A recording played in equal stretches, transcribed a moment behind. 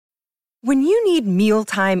When you need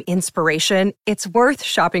mealtime inspiration, it's worth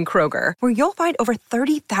shopping Kroger, where you'll find over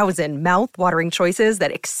 30,000 mouth-watering choices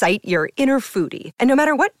that excite your inner foodie. And no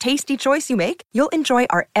matter what tasty choice you make, you'll enjoy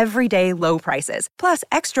our everyday low prices, plus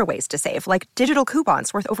extra ways to save, like digital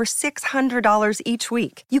coupons worth over $600 each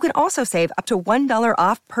week. You can also save up to $1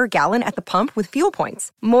 off per gallon at the pump with fuel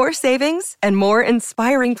points. More savings and more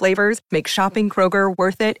inspiring flavors make shopping Kroger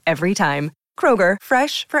worth it every time. Kroger,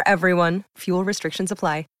 fresh for everyone. Fuel restrictions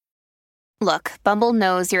apply. Look, Bumble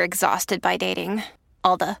knows you're exhausted by dating.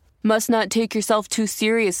 All the, must not take yourself too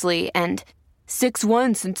seriously, and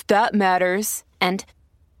 6'1" since that matters, and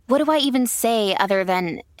what do I even say other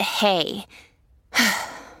than, hey?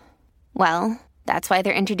 Well, that's why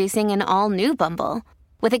they're introducing an all-new Bumble,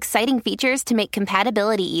 with exciting features to make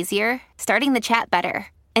compatibility easier, starting the chat better,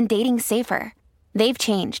 and dating safer. They've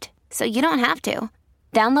changed, so you don't have to.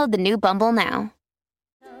 Download the new Bumble now.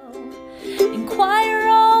 Inquire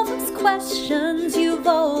all those questions you've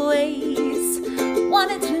always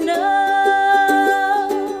wanted to know.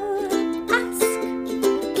 Ask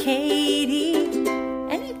Katie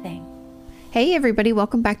anything. Hey everybody,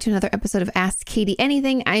 welcome back to another episode of Ask Katie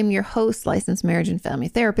Anything. I'm your host, licensed marriage and family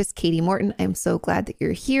therapist, Katie Morton. I'm so glad that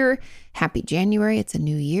you're here. Happy January. It's a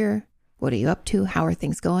new year. What are you up to? How are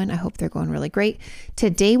things going? I hope they're going really great.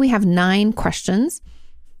 Today we have 9 questions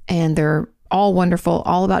and they're all wonderful,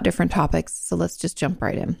 all about different topics. So let's just jump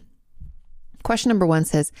right in. Question number 1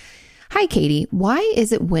 says, hi, Katie. Why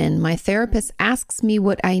is it when my therapist asks me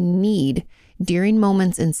what I need during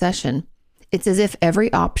moments in session, it's as if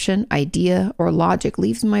every option, idea, or logic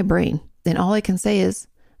leaves my brain? Then all I can say is,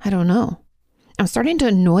 I don't know. I'm starting to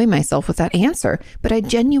annoy myself with that answer, but I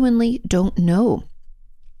genuinely don't know.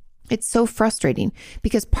 It's so frustrating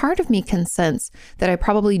because part of me can sense that I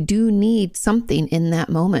probably do need something in that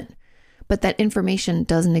moment, but that information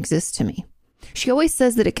doesn't exist to me. She always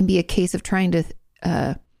says that it can be a case of trying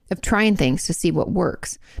things to see what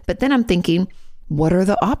works. But then I'm thinking, what are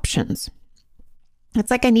the options?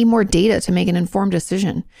 It's like I need more data to make an informed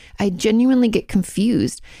decision. I genuinely get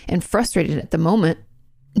confused and frustrated at the moment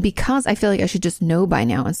because I feel like I should just know by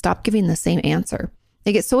now and stop giving the same answer.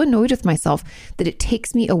 I get so annoyed with myself that it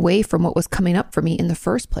takes me away from what was coming up for me in the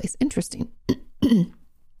first place. Interesting.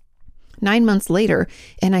 9 months later,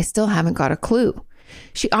 and I still haven't got a clue.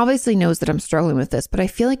 She obviously knows that I'm struggling with this, but I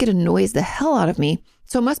feel like it annoys the hell out of me,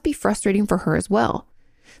 so it must be frustrating for her as well.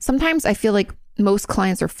 Sometimes I feel like most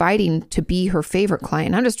clients are fighting to be her favorite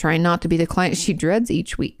client. I'm just trying not to be the client she dreads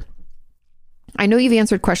each week. I know you've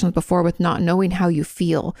answered questions before with not knowing how you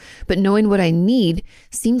feel, but knowing what I need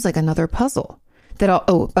seems like another puzzle.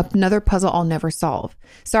 Another puzzle I'll never solve.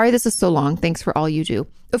 Sorry this is so long. Thanks for all you do.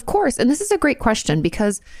 Of course, and this is a great question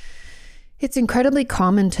because it's incredibly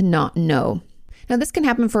common to not know. Now, this can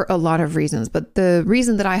happen for a lot of reasons, but the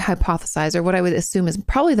reason that I hypothesize, or what I would assume is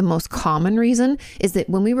probably the most common reason, is that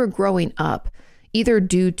when we were growing up, either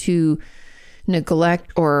due to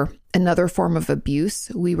neglect or another form of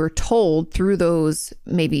abuse, we were told through those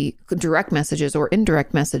maybe direct messages or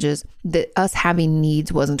indirect messages that us having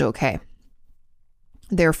needs wasn't okay.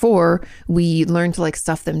 Therefore, we learned to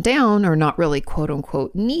stuff them down or not really quote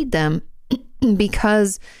unquote need them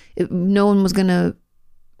because no one was going to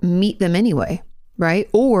meet them anyway, right?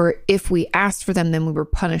 Or if we asked for them, then we were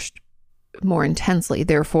punished more intensely.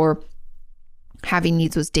 Therefore, having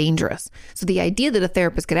needs was dangerous. So the idea that a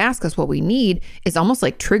therapist could ask us what we need is almost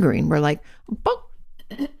like triggering. We're like,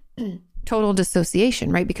 total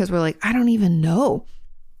dissociation, right? Because we're like, I don't even know.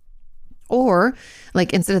 Or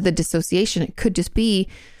instead of the dissociation, it could just be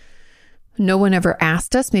no one ever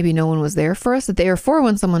asked us. Maybe no one was there for us. Therefore,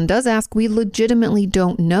 when someone does ask, we legitimately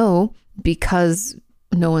don't know because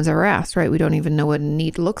no one's ever asked, right? We don't even know what a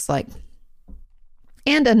need looks like.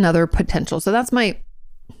 And another potential. So that's my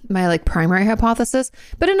primary hypothesis.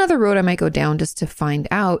 But another road I might go down just to find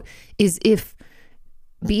out is if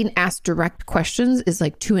being asked direct questions is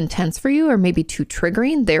too intense for you or maybe too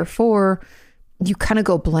triggering. Therefore, you kind of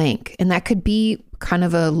go blank. And that could be kind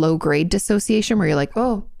of a low grade dissociation where you're like,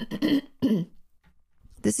 oh,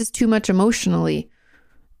 this is too much emotionally.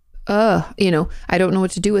 I don't know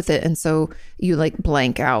what to do with it. And so you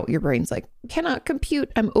blank out. Your brain's like, cannot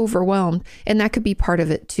compute. I'm overwhelmed. And that could be part of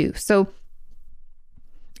it too. So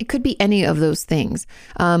it could be any of those things.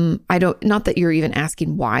 Not that you're even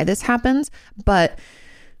asking why this happens, but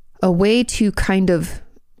a way to kind of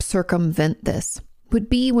circumvent this would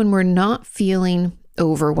be when we're not feeling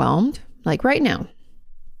overwhelmed, like right now.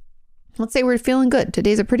 Let's say we're feeling good.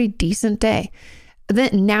 Today's a pretty decent day.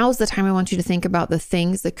 Then now's the time I want you to think about the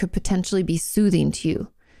things that could potentially be soothing to you.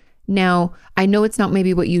 Now, I know it's not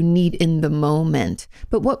maybe what you need in the moment,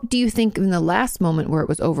 but what do you think in the last moment where it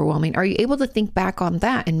was overwhelming? Are you able to think back on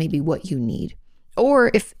that and maybe what you need?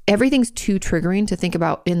 Or if everything's too triggering to think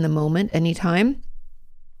about in the moment, anytime,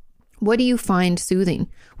 what do you find soothing?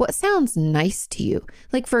 What sounds nice to you?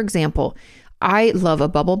 Like, for example, I love a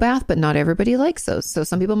bubble bath, but not everybody likes those. So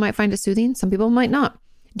some people might find it soothing. Some people might not.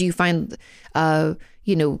 Do you find, I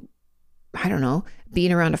don't know,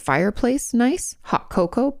 being around a fireplace nice? Hot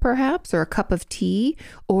cocoa, perhaps, or a cup of tea?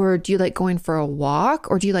 Or do you like going for a walk?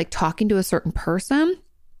 Or do you like talking to a certain person?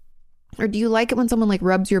 Or do you like it when someone like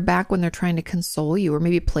rubs your back when they're trying to console you, or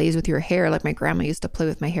maybe plays with your hair? Like my grandma used to play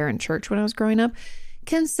with my hair in church when I was growing up.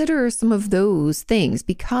 Consider some of those things,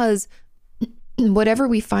 because whatever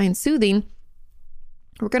we find soothing,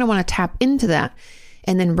 we're going to want to tap into that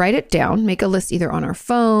and then write it down, make a list either on our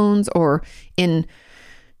phones or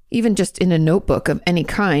even just in a notebook of any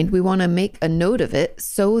kind. We want to make a note of it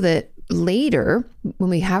so that later, when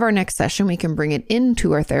we have our next session, we can bring it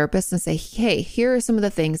into our therapist and say, hey, here are some of the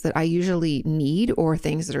things that I usually need, or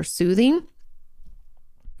things that are soothing.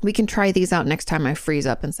 We can try these out next time I freeze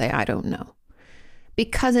up and say, I don't know.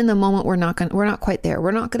 Because in the moment, we're not quite there.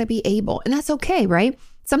 We're not going to be able, and that's okay, right?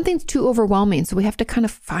 Something's too overwhelming. So we have to kind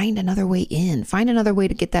of find another way in, find another way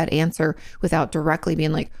to get that answer without directly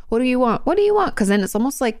being like, what do you want? What do you want? Because then it's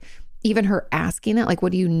almost like even her asking it, like,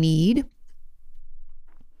 what do you need?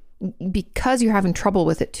 Because you're having trouble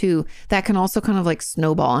with it too, that can also kind of like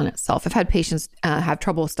snowball on itself. I've had patients have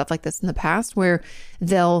trouble with stuff like this in the past, where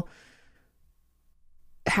they'll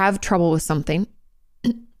have trouble with something,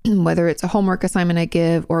 whether it's a homework assignment I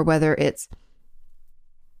give, or whether it's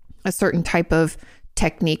a certain type of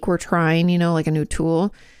technique we're trying, like a new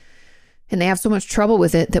tool. And they have so much trouble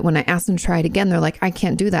with it that when I ask them to try it again, they're like, I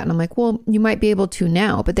can't do that. And I'm like, well, you might be able to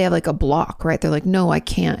now, but they have like a block, right? They're like, no, I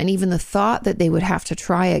can't. And even the thought that they would have to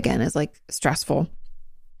try again is like stressful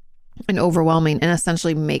and overwhelming, and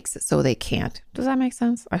essentially makes it so they can't. Does that make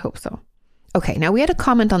sense? I hope so. Okay, now we had a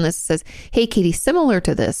comment on this that says, hey, Katie, similar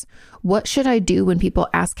to this, what should I do when people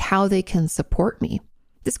ask how they can support me?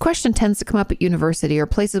 This question tends to come up at university or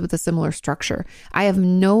places with a similar structure. I have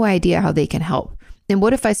no idea how they can help. And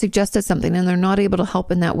what if I suggested something and they're not able to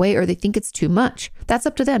help in that way, or they think it's too much? That's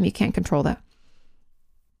up to them. You can't control that.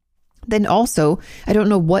 Then also, I don't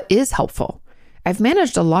know what is helpful. I've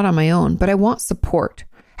managed a lot on my own, but I want support.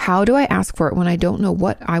 How do I ask for it when I don't know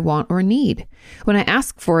what I want or need? When I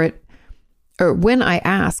ask for it, or when I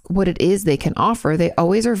ask what it is they can offer, they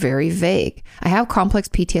always are very vague. I have complex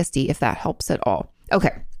PTSD, if that helps at all.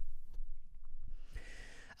 Okay.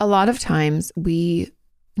 A lot of times we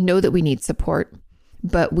know that we need support,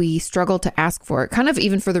 but we struggle to ask for it, kind of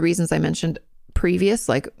even for the reasons I mentioned previous,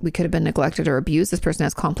 like we could have been neglected or abused. This person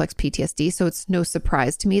has complex PTSD. So it's no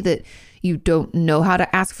surprise to me that you don't know how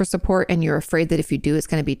to ask for support, and you're afraid that if you do, it's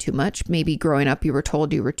going to be too much. Maybe growing up, you were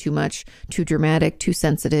told you were too much, too dramatic, too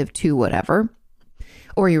sensitive, too whatever.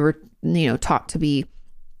 Or you were, taught to be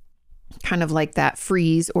kind of like that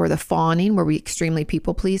freeze or the fawning, where we extremely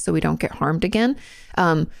people please so we don't get harmed again.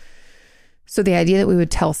 So the idea that we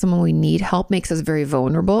would tell someone we need help makes us very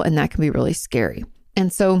vulnerable, and that can be really scary.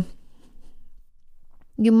 And so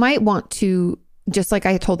you might want to, just like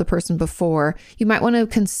I told the person before, you might want to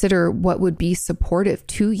consider what would be supportive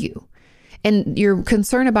to you. And you're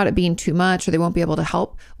concerned about it being too much or they won't be able to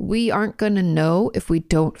help. We aren't going to know if we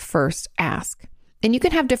don't first ask. And you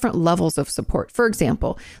can have different levels of support. For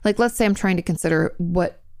example, like let's say I'm trying to consider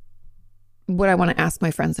what I want to ask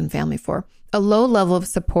my friends and family for. A low level of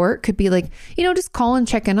support could be like, just call and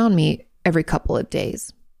check in on me every couple of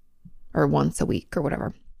days or once a week or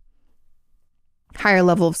whatever. Higher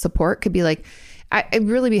level of support could be like, it'd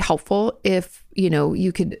really be helpful if,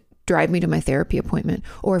 you could drive me to my therapy appointment,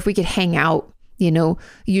 or if we could hang out,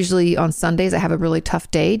 usually on Sundays I have a really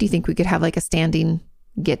tough day. Do you think we could have like a standing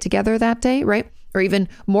get together that day, right? Or even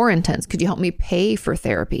more intense, could you help me pay for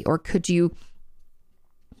therapy? Or could you,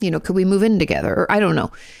 could we move in together? Or I don't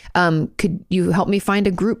know. Could you help me find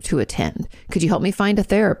a group to attend? Could you help me find a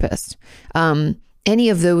therapist? Any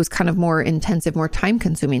of those kind of more intensive, more time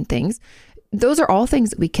consuming things. Those are all things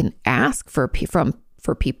that we can ask for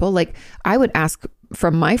people. Like I would ask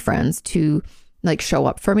from my friends to like show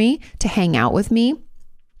up for me, to hang out with me,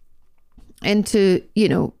 and to,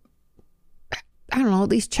 I don't know, at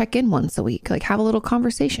least check in once a week, like have a little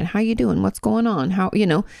conversation. How you doing? What's going on? How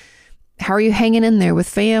are you hanging in there with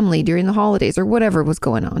family during the holidays or whatever was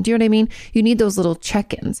going on? Do you know what I mean? You need those little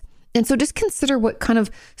check-ins. And so just consider what kind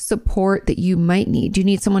of support that you might need. Do you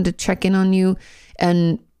need someone to check in on you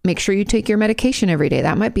and make sure you take your medication every day?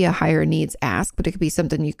 That might be a higher needs ask, but it could be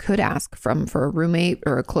something you could ask for a roommate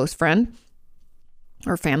or a close friend.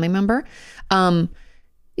 or family member.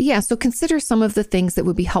 So consider some of the things that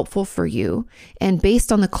would be helpful for you. And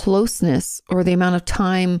based on the closeness or the amount of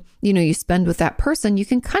time, you spend with that person, you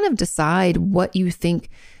can kind of decide what you think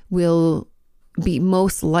will be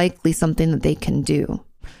most likely something that they can do.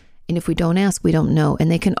 And if we don't ask, we don't know. And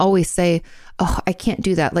they can always say, oh, I can't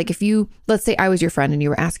do that. Like let's say I was your friend and you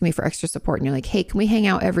were asking me for extra support and you're like, hey, can we hang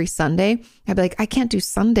out every Sunday? I'd be like, I can't do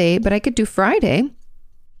Sunday, but I could do Friday.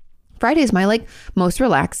 Friday is my most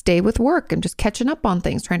relaxed day with work and just catching up on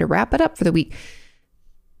things, trying to wrap it up for the week,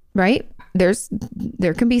 right? There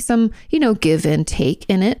can be some, give and take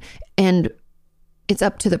in it. And it's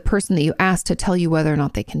up to the person that you ask to tell you whether or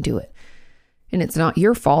not they can do it. And it's not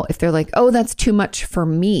your fault if they're like, oh, that's too much for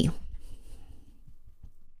me.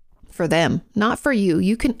 For them, not for you.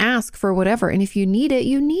 You can ask for whatever. And if you need it,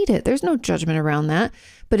 you need it. There's no judgment around that.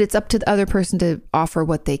 But it's up to the other person to offer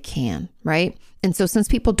what they can, right? And so since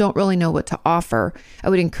people don't really know what to offer, I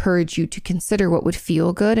would encourage you to consider what would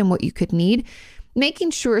feel good and what you could need.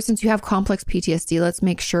 Making sure, since you have complex PTSD, let's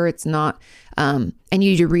make sure it's not, and you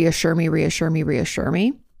need to reassure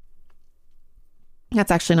me. That's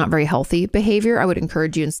actually not very healthy behavior. I would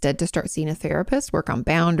encourage you instead to start seeing a therapist, work on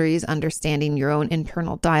boundaries, understanding your own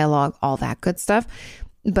internal dialogue, all that good stuff.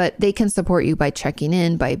 But they can support you by checking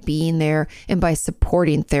in, by being there, and by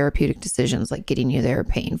supporting therapeutic decisions like getting you there,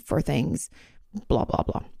 paying for things, blah, blah,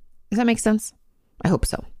 blah. Does that make sense? I hope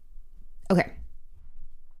so. Okay.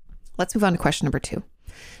 Let's move on to question number 2.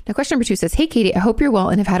 Now, question number 2 says, hey, Katie, I hope you're well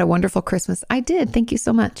and have had a wonderful Christmas. I did. Thank you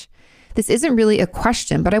so much. This isn't really a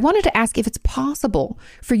question, but I wanted to ask if it's possible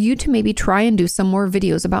for you to maybe try and do some more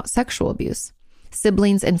videos about sexual abuse,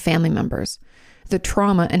 siblings and family members, the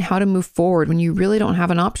trauma, and how to move forward when you really don't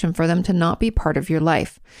have an option for them to not be part of your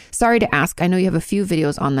life. Sorry to ask. I know you have a few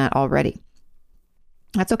videos on that already.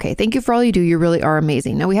 That's okay. Thank you for all you do. You really are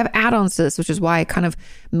amazing. Now we have add-ons to this, which is why I kind of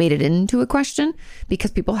made it into a question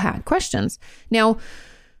because people had questions. Now,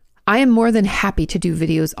 I am more than happy to do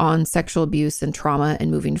videos on sexual abuse and trauma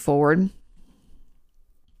and moving forward.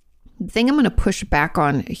 The thing I'm going to push back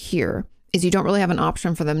on here is you don't really have an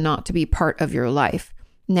option for them not to be part of your life.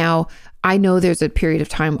 Now, I know there's a period of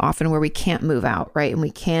time often where we can't move out, right? And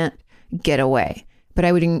we can't get away. But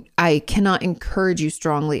I cannot encourage you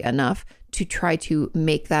strongly enough to try to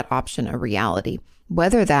make that option a reality.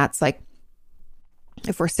 Whether that's like,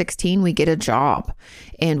 if we're 16, we get a job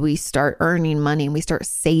and we start earning money and we start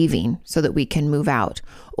saving so that we can move out.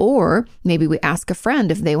 Or maybe we ask a friend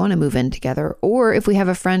if they want to move in together. Or if we have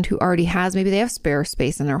a friend who already has, maybe they have spare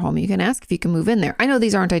space in their home, you can ask if you can move in there. I know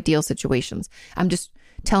these aren't ideal situations. I'm just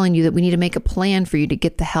telling you that we need to make a plan for you to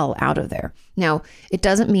get the hell out of there. Now, it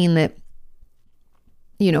doesn't mean that,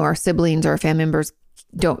 our siblings or our family members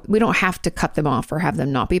we don't have to cut them off or have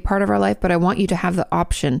them not be part of our life, but I want you to have the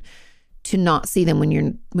option to not see them when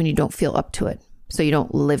you don't feel up to it. So you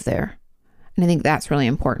don't live there. And I think that's really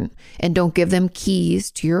important. And don't give them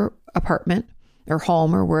keys to your apartment or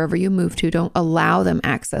home or wherever you move to. Don't allow them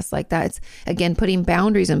access like that. It's, again, putting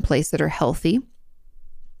boundaries in place that are healthy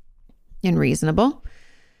and reasonable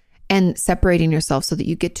and separating yourself so that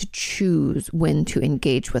you get to choose when to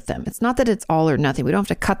engage with them. It's not that it's all or nothing. We don't have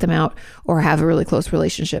to cut them out or have a really close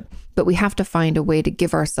relationship, but we have to find a way to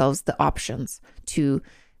give ourselves the options to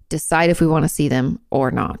decide if we want to see them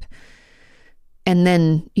or not. And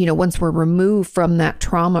then, once we're removed from that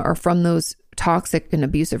trauma or from those toxic and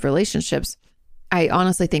abusive relationships, I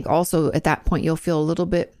honestly think also at that point, you'll feel a little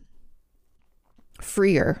bit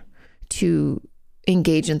freer to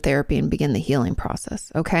engage in therapy and begin the healing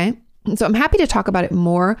process. Okay. And so I'm happy to talk about it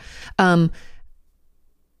more.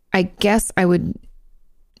 I guess I would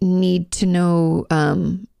need to know,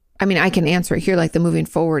 I can answer it here. Like the moving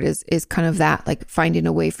forward is kind of that, like finding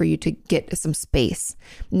a way for you to get some space.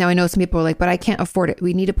 Now I know some people are like, but I can't afford it.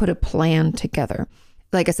 We need to put a plan together.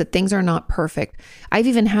 Like I said, things are not perfect. I've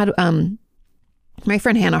even had, my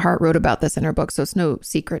friend Hannah Hart wrote about this in her book, so it's no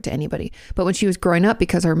secret to anybody. But when she was growing up,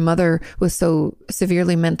 because her mother was so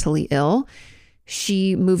severely mentally ill,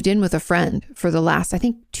 she moved in with a friend for the last, I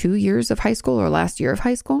think, 2 years of high school or last year of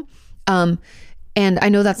high school. And I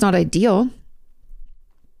know that's not ideal.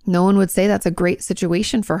 No one would say that's a great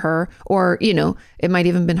situation for her, or, it might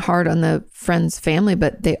even been hard on the friend's family,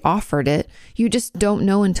 but they offered it. You just don't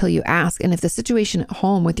know until you ask. And if the situation at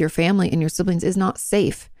home with your family and your siblings is not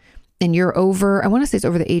safe, and you're over, I want to say it's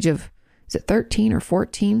over the age of, is it 13 or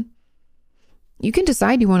 14? You can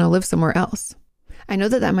decide you want to live somewhere else. I know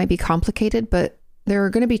that might be complicated, but there are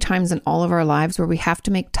going to be times in all of our lives where we have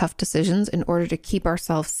to make tough decisions in order to keep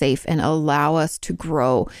ourselves safe and allow us to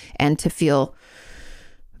grow and to feel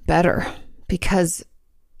better. Because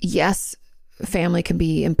yes, family can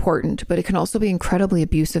be important, but it can also be incredibly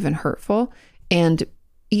abusive and hurtful. And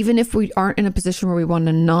even if we aren't in a position where we want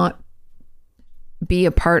to not be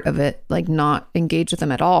a part of it, like not engage with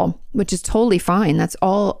them at all, which is totally fine. That's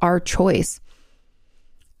all our choice.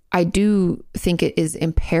 I do think it is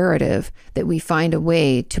imperative that we find a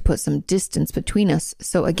way to put some distance between us.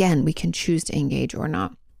 So again, we can choose to engage or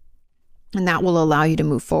not. And that will allow you to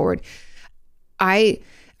move forward. I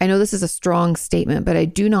know this is a strong statement, but I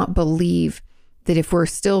do not believe that if we're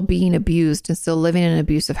still being abused and still living in an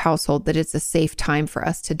abusive household, that it's a safe time for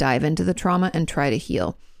us to dive into the trauma and try to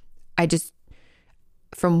heal.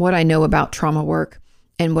 From what I know about trauma work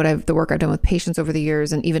and the work I've done with patients over the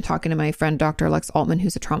years, and even talking to my friend, Dr. Alex Altman,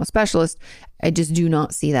 who's a trauma specialist, I just do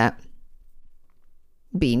not see that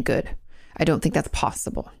being good. I don't think that's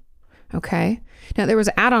possible. Okay. Now, there was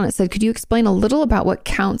an add-on that said, could you explain a little about what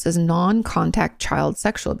counts as non-contact child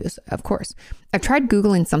sexual abuse? Of course. I've tried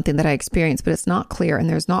Googling something that I experienced, but it's not clear and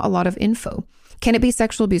there's not a lot of info. Can it be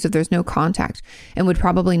sexual abuse if there's no contact, and would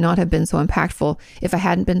probably not have been so impactful if I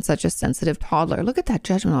hadn't been such a sensitive toddler? Look at that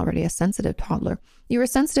judgment already, a sensitive toddler. You were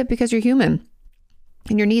sensitive because you're human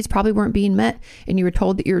and your needs probably weren't being met and you were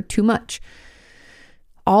told that you're too much.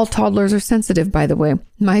 All toddlers are sensitive, by the way.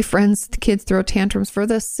 My friends' kids throw tantrums for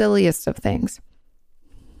the silliest of things.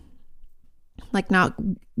 Like not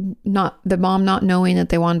the mom not knowing that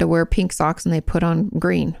they wanted to wear pink socks and they put on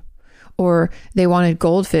green. Or they wanted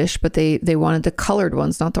goldfish, but they wanted the colored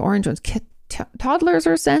ones, not the orange ones. Toddlers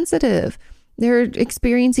are sensitive. They're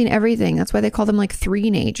experiencing everything. That's why they call them like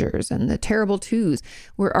three-nagers and the terrible twos,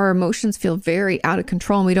 where our emotions feel very out of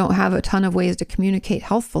control and we don't have a ton of ways to communicate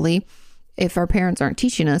healthfully if our parents aren't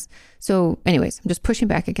teaching us. So anyways, I'm just pushing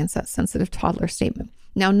back against that sensitive toddler statement.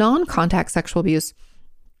 Now, non-contact sexual abuse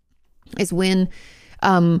is when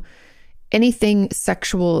anything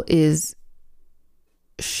sexual is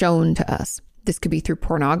shown to us. This could be through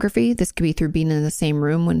pornography. This could be through being in the same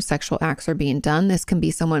room when sexual acts are being done. This can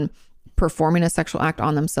be someone performing a sexual act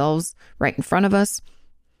on themselves right in front of us.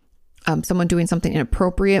 Someone doing something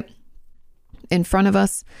inappropriate in front of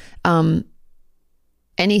us.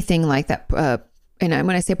 Anything like that. And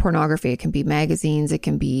when I say pornography, it can be magazines, it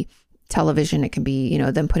can be television, it can be,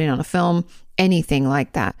 them putting on a film, anything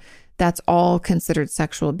like that. That's all considered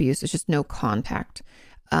sexual abuse. It's just no contact.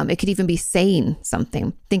 It could even be saying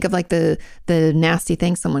something. Think of like the nasty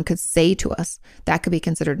thing someone could say to us. That could be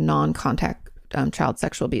considered non-contact child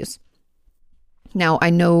sexual abuse. Now, I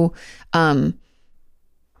know, I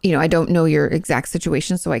don't know your exact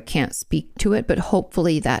situation, so I can't speak to it, but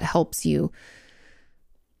hopefully that helps you,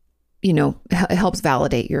 it helps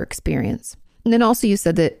validate your experience. And then also you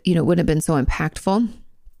said that, it wouldn't have been so impactful.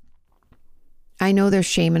 I know there's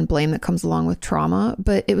shame and blame that comes along with trauma,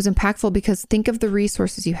 but it was impactful because think of the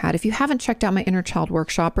resources you had. If you haven't checked out my inner child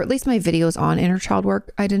workshop, or at least my videos on inner child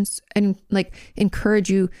work, I didn't encourage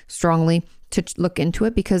you strongly to look into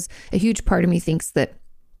it, because a huge part of me thinks that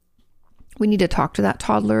we need to talk to that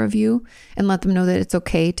toddler of you and let them know that it's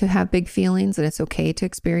okay to have big feelings and it's okay to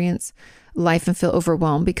experience life and feel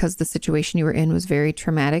overwhelmed because the situation you were in was very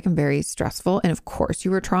traumatic and very stressful. And of course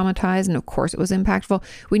you were traumatized, and of course it was impactful.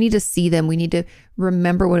 We need to see them. We need to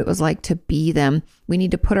remember what it was like to be them. We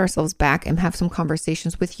need to put ourselves back and have some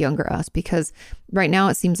conversations with younger us, because right now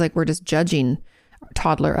it seems like we're just judging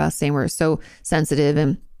toddler us, saying we're so sensitive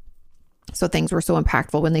and so things were so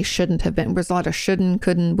impactful when they shouldn't have been. There was a lot of shouldn't,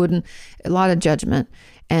 couldn't, wouldn't, a lot of judgment,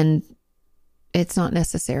 and it's not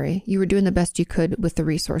necessary. You were doing the best you could with the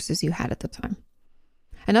resources you had at the time.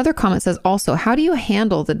 Another comment says also, how do you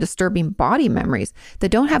handle the disturbing body memories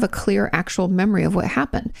that don't have a clear actual memory of what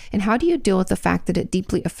happened? And how do you deal with the fact that it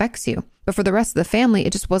deeply affects you, but for the rest of the family,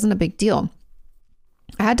 it just wasn't a big deal?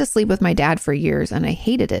 I had to sleep with my dad for years and I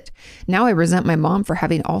hated it. Now I resent my mom for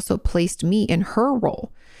having also placed me in her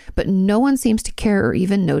role, but no one seems to care or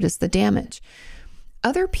even notice the damage.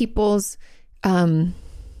 Other people's, I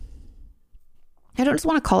don't just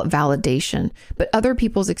want to call it validation, but other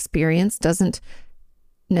people's experience doesn't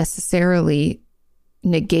necessarily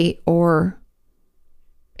negate or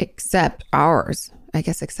accept ours. I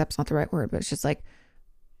guess accept's not the right word, but it's just like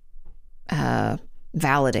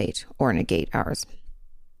validate or negate ours.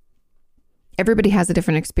 Everybody has a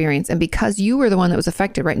different experience. And because you were the one that was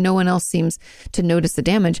affected, right? No one else seems to notice the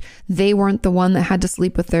damage. They weren't the one that had to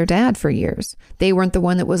sleep with their dad for years. They weren't the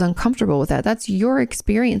one that was uncomfortable with that. That's your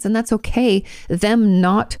experience, and that's okay. Them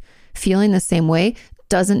not feeling the same way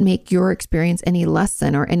doesn't make your experience any less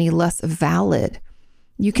than or any less valid.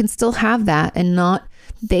 You can still have that and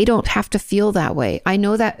they don't have to feel that way. I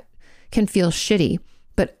know that can feel shitty,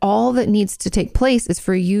 but all that needs to take place is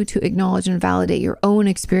for you to acknowledge and validate your own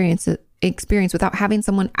experience experience without having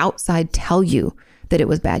someone outside tell you that it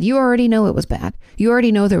was bad. You already know it was bad. You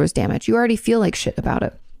already know there was damage. You already feel like shit about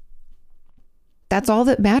it. That's all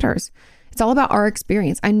that matters. It's all about our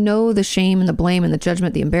experience. I know the shame and the blame and the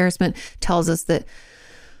judgment, the embarrassment tells us that,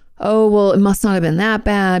 oh, well, it must not have been that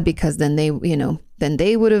bad because then they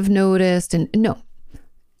would have noticed. And no,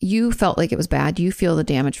 you felt like it was bad. You feel the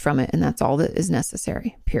damage from it. And that's all that is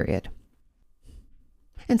necessary, period.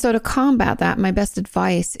 And so to combat that, my best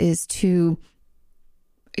advice is to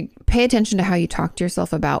pay attention to how you talk to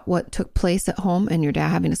yourself about what took place at home and your dad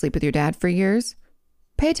having to sleep with your dad for years.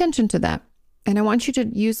 Pay attention to that. And I want you to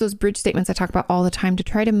use those bridge statements I talk about all the time to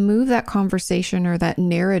try to move that conversation or that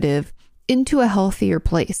narrative into a healthier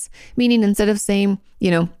place. Meaning instead of saying,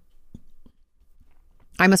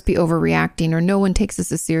 I must be overreacting, or no one takes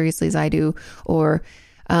this as seriously as I do, or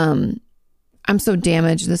I'm so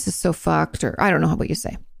damaged, this is so fucked, or I don't know what you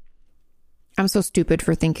say. I'm so stupid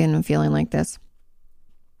for thinking and feeling like this.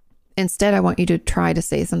 Instead, I want you to try to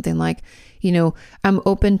say something like, I'm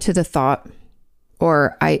open to the thought,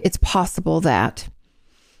 or it's possible that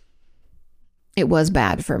it was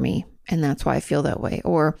bad for me and that's why I feel that way.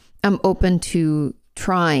 Or I'm open to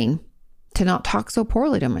trying to not talk so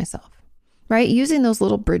poorly to myself, right? Using those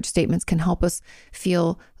little bridge statements can help us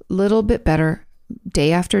feel a little bit better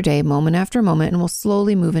day after day, moment after moment, and we'll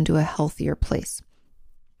slowly move into a healthier place.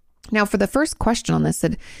 Now, for the first question on this,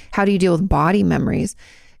 said, how do you deal with body memories?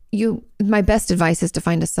 My best advice is to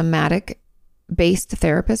find a somatic based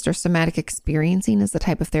therapist, or somatic experiencing is the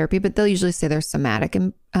type of therapy, but they'll usually say they're somatic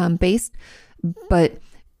based, but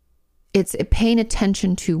it's paying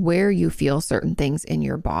attention to where you feel certain things in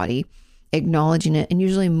your body, acknowledging it, and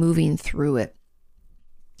usually moving through it.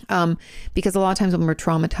 Because a lot of times when we're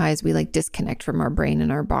traumatized, we disconnect from our brain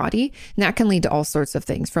and our body, and that can lead to all sorts of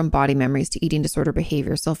things, from body memories to eating disorder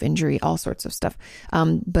behavior, self-injury, all sorts of stuff.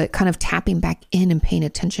 But kind of tapping back in and paying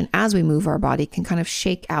attention as we move our body can kind of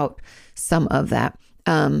shake out some of that.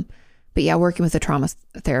 But yeah, working with a trauma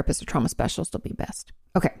therapist or trauma specialist will be best.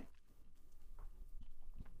 Okay.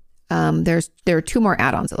 There are two more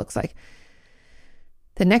add-ons, it looks like.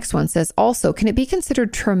 The next one says, also, can it be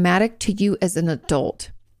considered traumatic to you as an adult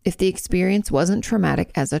if the experience wasn't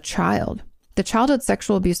traumatic as a child? The childhood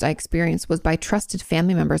sexual abuse I experienced was by trusted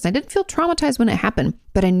family members. I didn't feel traumatized when it happened,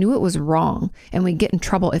 but I knew it was wrong and we'd get in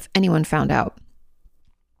trouble if anyone found out.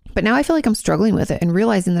 But now I feel like I'm struggling with it and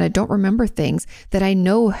realizing that I don't remember things that I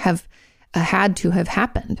know have had to have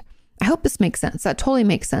happened. I hope this makes sense. That totally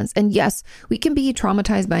makes sense. And yes, we can be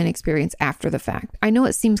traumatized by an experience after the fact. I know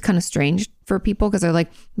it seems kind of strange for people because they're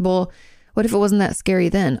like, well, what if it wasn't that scary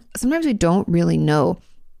then? Sometimes we don't really know.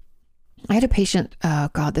 I had a patient, I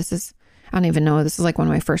don't even know. This is like one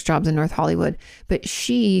of my first jobs in North Hollywood, but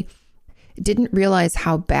she didn't realize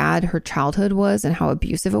how bad her childhood was and how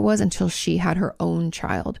abusive it was until she had her own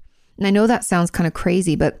child. And I know that sounds kind of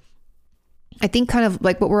crazy, but I think kind of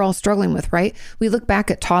like what we're all struggling with, right? We look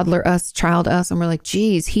back at toddler us, child us, and we're like,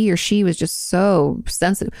 geez, he or she was just so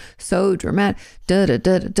sensitive, so dramatic,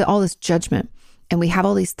 all this judgment. And we have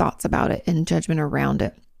all these thoughts about it and judgment around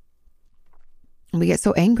it. And we get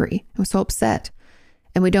so angry and we're so upset.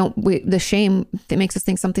 And the shame that makes us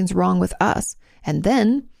think something's wrong with us. And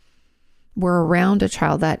then we're around a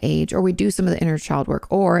child that age, or we do some of the inner child work,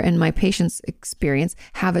 or in my patient's experience,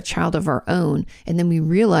 have a child of our own. And then we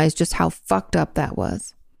realize just how fucked up that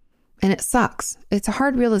was. And it sucks. It's a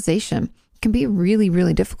hard realization. It can be really,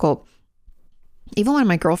 really difficult. Even one of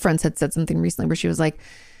my girlfriends had said something recently where she was like,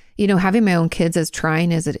 having my own kids, as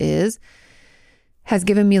trying as it is, has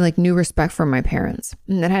given me new respect for my parents.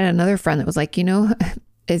 And then I had another friend that was like,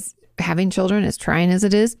 is having children, as trying as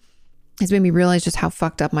it is, has made me realize just how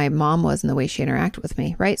fucked up my mom was in the way she interacted with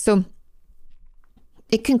me, right? So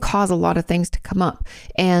it can cause a lot of things to come up.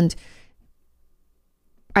 And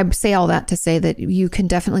I say all that to say that you can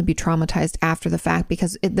definitely be traumatized after the fact,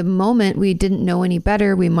 because at the moment we didn't know any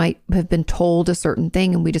better. We might have been told a certain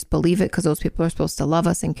thing and we just believe it because those people are supposed to love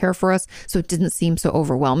us and care for us. So it didn't seem so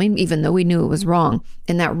overwhelming, even though we knew it was wrong.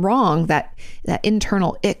 And that wrong, that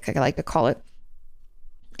internal ick, I like to call it,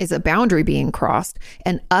 is a boundary being crossed,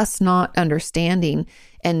 and us not understanding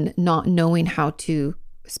and not knowing how to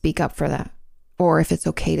speak up for that, or if it's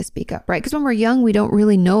okay to speak up, right? Because when we're young, we don't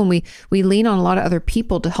really know, and we lean on a lot of other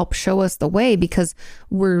people to help show us the way because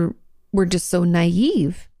we're just so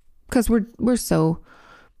naive, because we're so,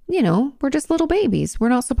 we're just little babies. We're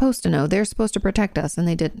not supposed to know. They're supposed to protect us, and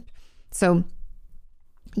they didn't. So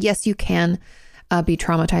yes, you can be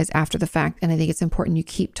traumatized after the fact. And I think it's important you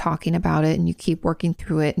keep talking about it and you keep working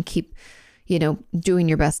through it and keep, doing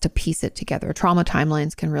your best to piece it together. Trauma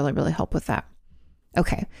timelines can really, really help with that.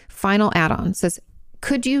 Okay. Final add-on says,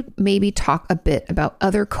 could you maybe talk a bit about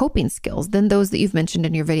other coping skills than those that you've mentioned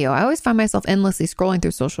in your video? I always find myself endlessly scrolling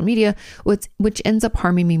through social media, which ends up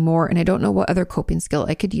harming me more. And I don't know what other coping skill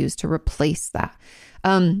I could use to replace that.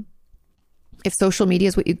 If social media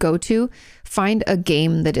is what you go to, find a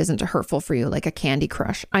game that isn't hurtful for you, like a Candy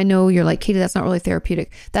Crush. I know you're like, Katie, that's not really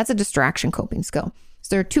therapeutic. That's a distraction coping skill. So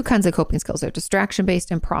there are two kinds of coping skills. They're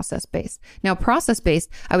distraction-based and process-based. Now, process-based,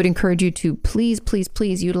 I would encourage you to please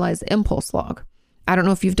utilize the impulse log. I don't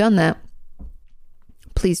know if you've done that.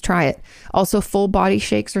 Please try it. Also, full body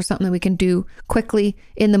shakes are something that we can do quickly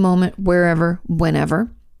in the moment, wherever,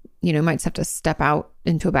 whenever. You might just have to step out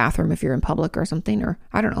into a bathroom if you're in public or something, or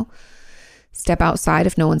I don't know. Step outside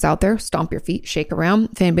if no one's out there, stomp your feet, shake around.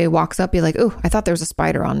 If anybody walks up, be like, oh, I thought there was a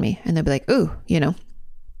spider on me. And they'll be like, oh,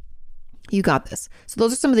 you got this. So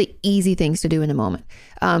those are some of the easy things to do in the moment.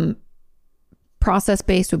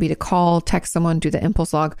 Process-based would be to call, text someone, do the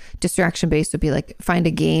impulse log. Distraction-based would be like find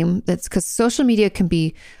a game because social media can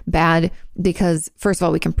be bad because first of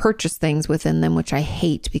all, we can purchase things within them, which I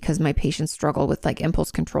hate because my patients struggle with like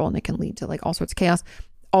impulse control and it can lead to like all sorts of chaos.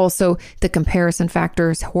 Also, the comparison factor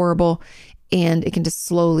is horrible and it can just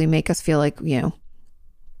slowly make us feel like,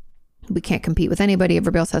 we can't compete with anybody.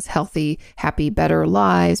 Everybody else has healthy, happy, better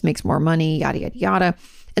lives, makes more money, yada, yada, yada.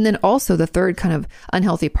 And then also the third kind of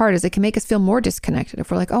unhealthy part is it can make us feel more disconnected.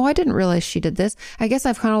 If we're like, oh, I didn't realize she did this. I guess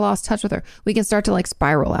I've kind of lost touch with her. We can start to like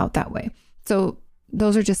spiral out that way. So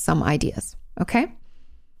those are just some ideas. Okay.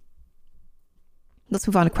 Let's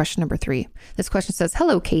move on to question number 3. This question says,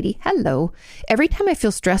 hello, Katie. Hello. Every time I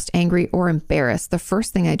feel stressed, angry, or embarrassed, the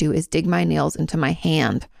first thing I do is dig my nails into my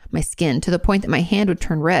skin, to the point that my hand would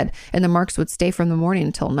turn red and the marks would stay from the morning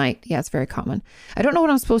until night. Yeah, it's very common. I don't know what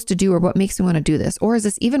I'm supposed to do or what makes me want to do this, or is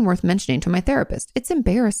this even worth mentioning to my therapist? It's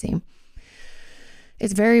embarrassing.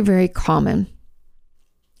 It's very, very common.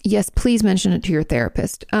 Yes, please mention it to your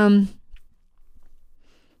therapist.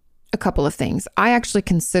 A couple of things. I actually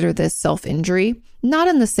consider this self-injury, not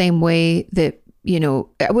in the same way that,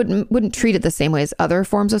 I wouldn't treat it the same way as other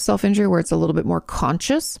forms of self-injury where it's a little bit more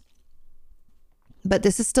conscious, but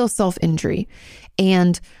this is still self-injury.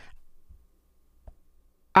 And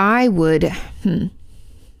I would,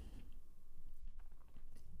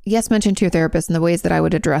 mention to your therapist, and the ways that I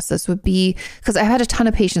would address this would be, because I had a ton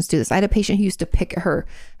of patients do this. I had a patient who used to pick her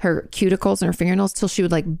cuticles and her fingernails till she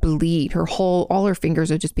would like bleed. All her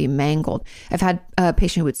fingers would just be mangled. I've had a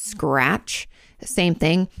patient who would scratch, same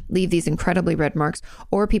thing, leave these incredibly red marks,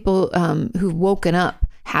 or people who've woken up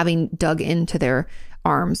having dug into their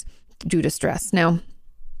arms due to stress. Now,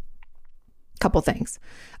 a couple things.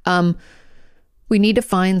 We need to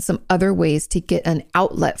find some other ways to get an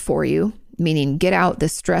outlet for you, meaning get out the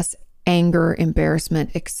stress, anger,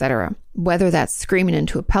 embarrassment, etc. Whether that's screaming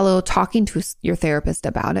into a pillow, talking to your therapist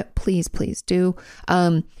about it, please do.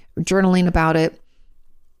 Journaling about it,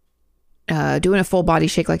 doing a full body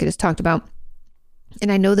shake like I just talked about.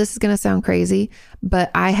 And I know this is going to sound crazy, but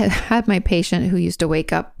I have had my patient who used to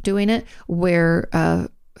wake up doing it wear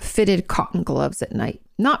fitted cotton gloves at night.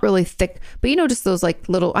 Not really thick, but just those like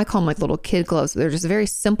little, I call them like little kid gloves. They're just very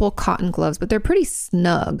simple cotton gloves, but they're pretty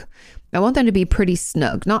snug. I want them to be pretty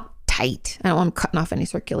snug, not tight. I don't want them cutting off any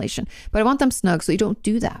circulation, but I want them snug so you don't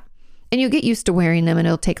do that. And you get used to wearing them and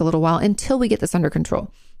it'll take a little while until we get this under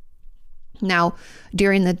control. Now,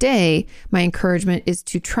 during the day, my encouragement is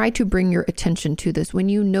to try to bring your attention to this. When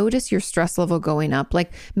you notice your stress level going up,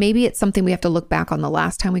 like maybe it's something we have to look back on the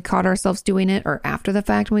last time we caught ourselves doing it or after the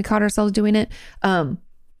fact when we caught ourselves doing it.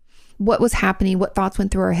 What was happening? What thoughts went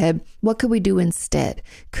through our head? What could we do instead?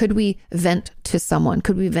 Could we vent to someone?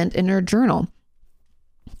 Could we vent in our journal?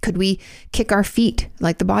 Could we kick our feet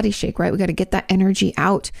like the body shake, right? We got to get that energy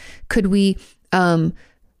out. Could we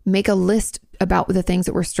make a list about the things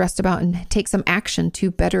that we're stressed about and take some action to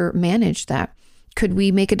better manage that? Could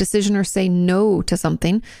we make a decision or say no to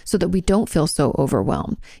something so that we don't feel so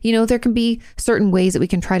overwhelmed? There can be certain ways that we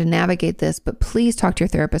can try to navigate this, but please talk to your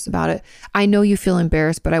therapist about it. I know you feel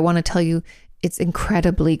embarrassed, but I want to tell you it's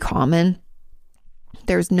incredibly common.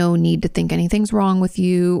 There's no need to think anything's wrong with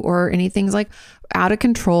you or anything's like out of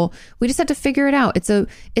control. We just have to figure it out.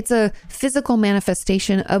 It's a physical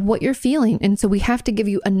manifestation of what you're feeling. And so we have to give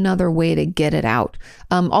you another way to get it out.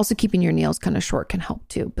 Also keeping your nails kind of short can help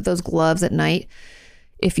too. But those gloves at night,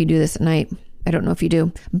 if you do this at night, I don't know if you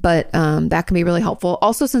do, but that can be really helpful.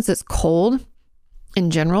 Also, since it's cold in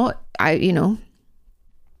general,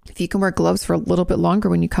 if you can wear gloves for a little bit longer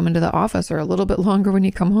when you come into the office or a little bit longer when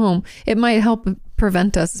you come home, it might help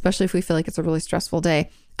prevent us, especially if we feel like it's a really stressful day.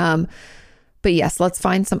 But yes, let's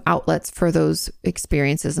find some outlets for those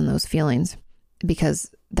experiences and those feelings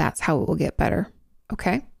because that's how it will get better.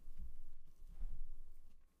 Okay.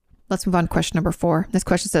 Let's move on to question number 4. This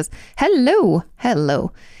question says, hello.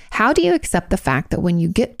 How do you accept the fact that when you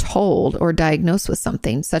get told or diagnosed with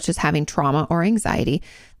something such as having trauma or anxiety,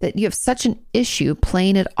 that you have such an issue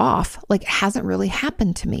playing it off like it hasn't really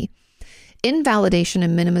happened to me? Invalidation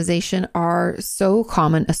and minimization are so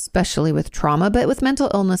common, especially with trauma, but with mental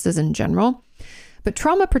illnesses in general. But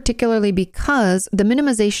trauma particularly, because the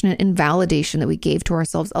minimization and invalidation that we gave to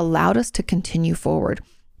ourselves allowed us to continue forward.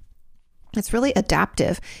 It's really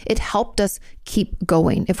adaptive. It helped us keep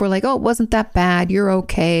going. If we're like, oh, it wasn't that bad, you're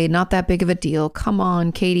okay, not that big of a deal, come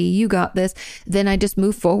on, Katie, you got this, then I just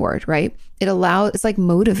move forward, right? It's like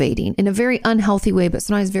motivating in a very unhealthy way, but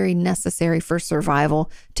sometimes very necessary for survival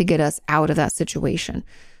to get us out of that situation.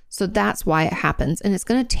 So that's why it happens. And it's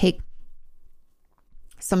going to take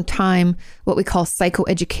some time, what we call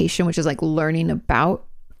psychoeducation, which is like learning about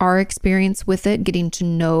our experience with it, getting to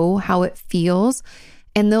know how it feels.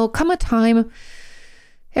 And there'll come a time,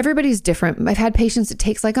 everybody's different. I've had patients, it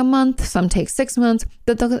takes like a month, some take 6 months,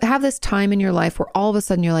 but they'll have this time in your life where all of a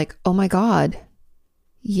sudden you're like, oh my God,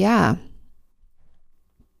 yeah,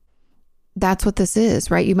 that's what this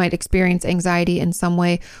is, right? You might experience anxiety in some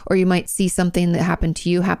way, or you might see something that happened to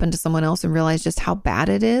you happen to someone else and realize just how bad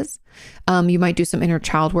it is. You might do some inner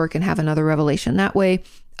child work and have another revelation that way.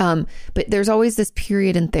 But there's always this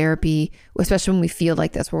period in therapy, especially when we feel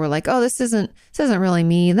like this, where we're like, oh, this isn't really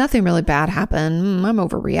me. Nothing really bad happened. I'm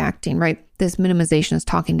overreacting, right? This minimization is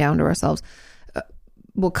talking down to ourselves.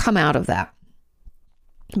 We'll come out of that,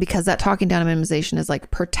 because that talking down and minimization is like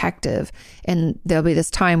protective. And there'll be this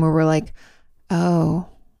time where we're like, oh,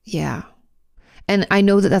 yeah. And I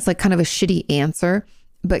know that that's like kind of a shitty answer,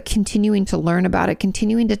 but continuing to learn about it,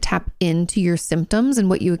 continuing to tap into your symptoms and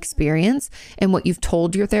what you experience and what you've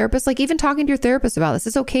told your therapist, like even talking to your therapist about this,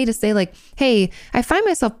 it's okay to say like, hey, I find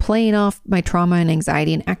myself playing off my trauma and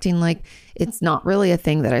anxiety and acting like it's not really a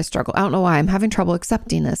thing that I struggle. I don't know why I'm having trouble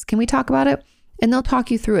accepting this. Can we talk about it? And they'll talk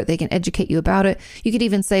you through it. They can educate you about it. You could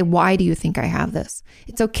even say, why do you think I have this?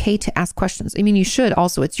 It's okay to ask questions. I mean, you should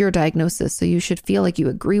also, it's your diagnosis. So you should feel like you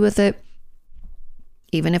agree with it.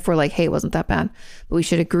 Even if we're like, hey, it wasn't that bad, but we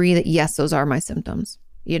should agree that yes, those are my symptoms,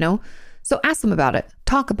 you know? So ask them about it,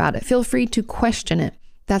 talk about it, feel free to question it.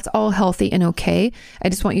 That's all healthy and okay. I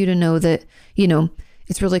just want you to know that, you know,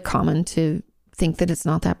 it's really common to think that it's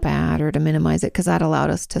not that bad or to minimize it, because that allowed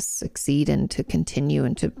us to succeed and to continue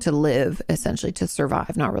and to live, essentially to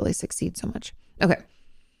survive, not really succeed so much. Okay.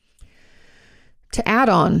 To add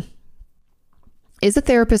on, is a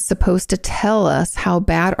therapist supposed to tell us how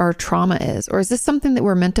bad our trauma is? Or is this something that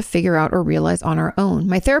we're meant to figure out or realize on our own?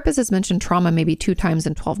 My therapist has mentioned trauma maybe 2 times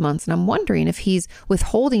in 12 months. And I'm wondering if he's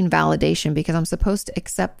withholding validation because I'm supposed to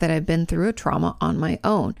accept that I've been through a trauma on my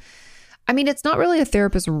own. I mean, it's not really a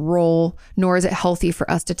therapist's role, nor is it healthy for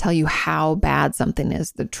us to tell you how bad something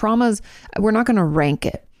is. The traumas, we're not going to rank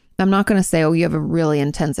it. I'm not going to say, oh, you have a really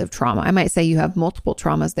intensive trauma. I might say you have multiple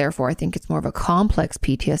traumas. Therefore, I think it's more of a complex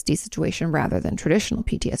PTSD situation rather than traditional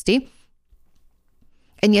PTSD.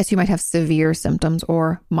 And yes, you might have severe symptoms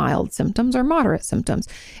or mild symptoms or moderate symptoms.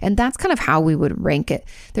 And that's kind of how we would rank it.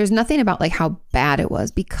 There's nothing about like how bad it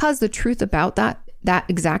was, because the truth about that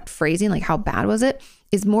exact phrasing, like how bad was it,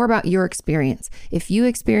 is more about your experience. If you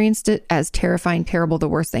experienced it as terrifying, terrible, the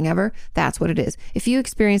worst thing ever, that's what it is. If you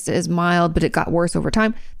experienced it as mild, but it got worse over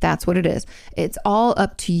time, that's what it is. It's all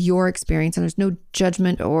up to your experience, and there's no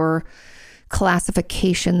judgment or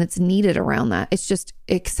classification that's needed around that. It's just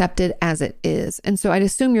accepted as it is. And so I'd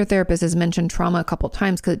assume your therapist has mentioned trauma a couple of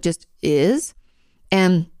times because it just is.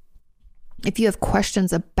 And if you have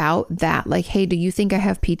questions about that, like, hey, do you think I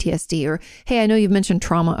have PTSD? Or, hey, I know you've mentioned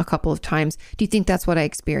trauma a couple of times. Do you think that's what I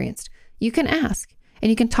experienced? You can ask and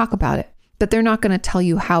you can talk about it, but they're not going to tell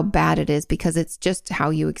you how bad it is because it's just how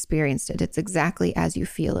you experienced it. It's exactly as you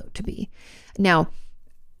feel it to be. Now,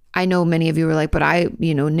 I know many of you are like, but I,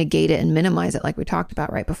 negate it and minimize it like we talked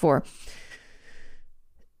about right before.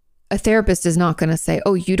 A therapist is not going to say,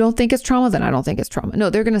 oh, you don't think it's trauma? Then I don't think it's trauma. No,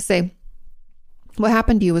 they're going to say, what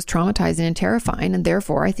happened to you was traumatizing and terrifying, and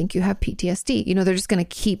therefore I think you have PTSD. They're just going to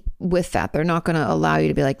keep with that. They're not going to allow you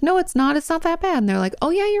to be like, no, it's not that bad. And they're like, oh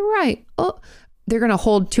yeah, you're right. Oh, they're going to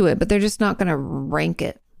hold to it, but they're just not going to rank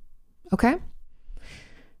it. Okay.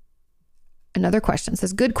 Another question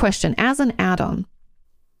says, good question. As an add-on,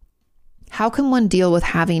 how can one deal with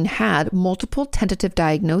having had multiple tentative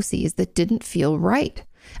diagnoses that didn't feel right?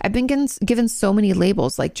 I've been given so many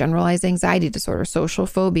labels like generalized anxiety disorder, social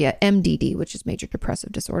phobia, MDD, which is major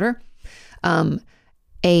depressive disorder, AN,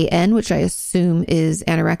 which I assume is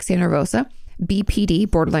anorexia nervosa, BPD,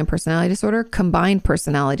 borderline personality disorder, combined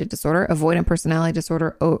personality disorder, avoidant personality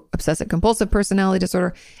disorder, obsessive compulsive personality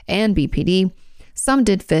disorder, and BPD, Some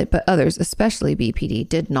did fit, but others, especially BPD,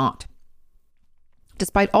 did not.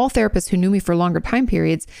 Despite all therapists who knew me for longer time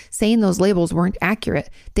periods saying those labels weren't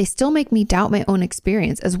accurate, they still make me doubt my own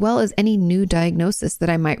experience as well as any new diagnosis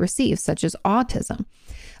that I might receive, such as autism.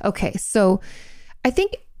 Okay, so I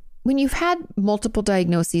think when you've had multiple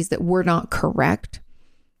diagnoses that were not correct,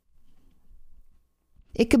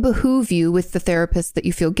 it could behoove you with the therapist that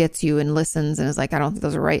you feel gets you and listens and is like, I don't think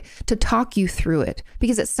those are right, to talk you through it.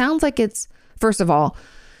 Because it sounds like it's, first of all,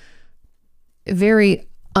 very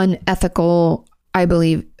unethical, I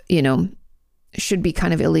believe, should be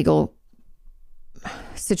kind of illegal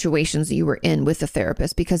situations that you were in with the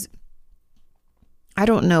therapist. Because I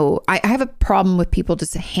don't know, I have a problem with people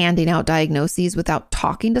just handing out diagnoses without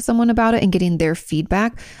talking to someone about it and getting their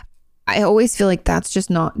feedback. I always feel like that's just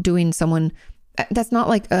not doing someone... That's not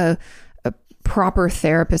like a proper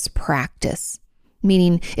therapist practice.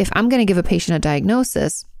 Meaning, if I'm going to give a patient a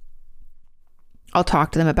diagnosis, I'll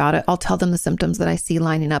talk to them about it. I'll tell them the symptoms that I see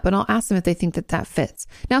lining up, and I'll ask them if they think that fits.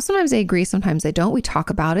 Now, sometimes they agree, sometimes they don't. We talk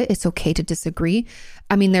about it. It's okay to disagree.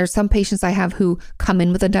 I mean, there's some patients I have who come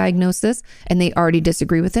in with a diagnosis and they already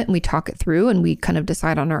disagree with it, and we talk it through and we kind of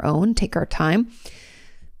decide on our own, take our time.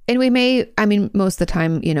 And we may, most of the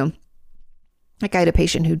time, like I had a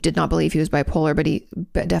patient who did not believe he was bipolar, but he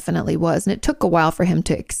definitely was. And it took a while for him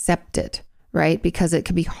to accept it, right? Because it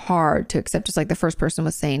can be hard to accept, just like the first person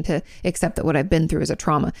was saying, to accept that what I've been through is a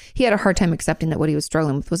trauma. He had a hard time accepting that what he was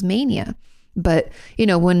struggling with was mania. But,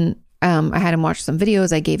 when I had him watch some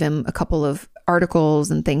videos, I gave him a couple of articles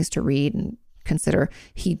and things to read and consider.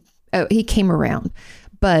 He came around.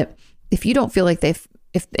 But if you don't feel like if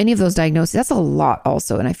any of those diagnoses, that's a lot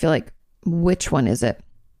also. And I feel like, which one is it?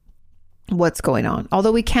 What's going on?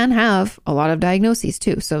 Although we can have a lot of diagnoses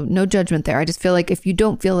too. So no judgment there. I just feel like if you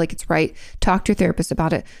don't feel like it's right, talk to your therapist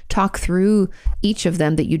about it. Talk through each of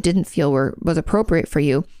them that you didn't feel was appropriate for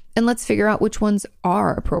you. And let's figure out which ones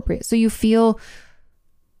are appropriate. So you feel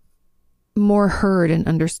more heard and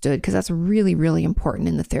understood, because that's really, really important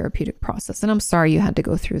in the therapeutic process. And I'm sorry you had to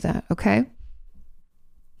go through that. Okay.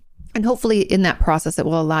 And hopefully in that process, it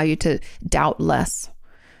will allow you to doubt less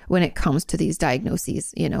when it comes to these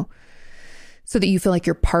diagnoses, so that you feel like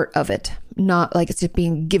you're part of it, not like it's just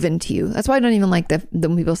being given to you. That's why I don't even like the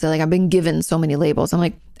when people say like, I've been given so many labels. I'm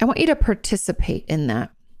like, I want you to participate in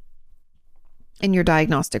that, in your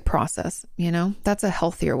diagnostic process. That's a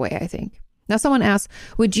healthier way, I think. Now, someone asks,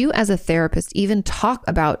 would you as a therapist even talk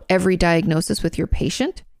about every diagnosis with your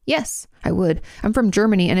patient? Yes, I would. I'm from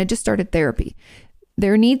Germany and I just started therapy.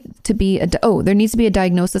 There needs to be a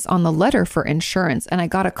diagnosis on the letter for insurance. And I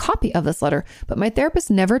got a copy of this letter, but my therapist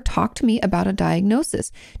never talked to me about a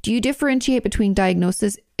diagnosis. Do you differentiate between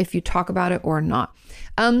diagnosis if you talk about it or not?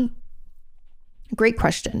 Great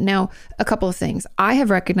question. Now, a couple of things. I have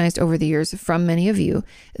recognized over the years from many of you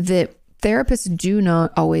that therapists do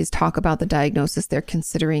not always talk about the diagnosis they're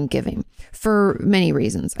considering giving for many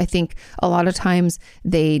reasons. I think a lot of times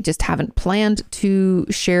they just haven't planned to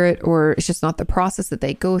share it, or it's just not the process that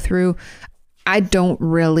they go through. I don't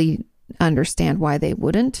really understand why they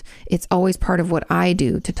wouldn't. It's always part of what I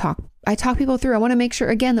do to talk. I talk people through. I want to make sure,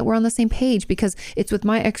 again, that we're on the same page, because it's with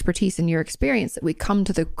my expertise and your experience that we come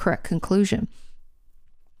to the correct conclusion.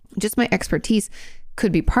 Just my expertise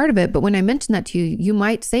could be part of it. But when I mention that to you, you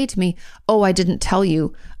might say to me, oh, I didn't tell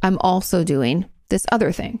you, I'm also doing this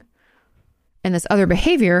other thing. And this other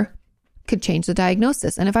behavior could change the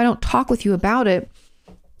diagnosis. And if I don't talk with you about it,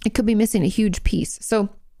 it could be missing a huge piece. So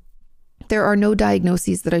there are no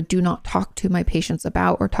diagnoses that I do not talk to my patients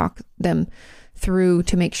about or talk them through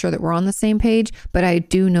to make sure that we're on the same page. But I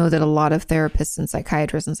do know that a lot of therapists and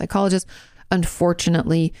psychiatrists and psychologists,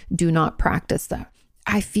 unfortunately, do not practice that.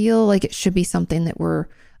 I feel like it should be something that we're,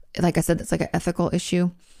 like I said, that's like an ethical issue.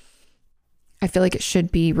 I feel like it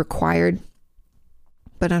should be required,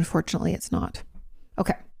 but unfortunately it's not.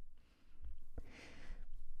 Okay.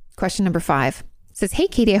 Question number 5 says, hey,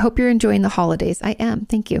 Katie, I hope you're enjoying the holidays. I am.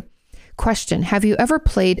 Thank you. Question, have you ever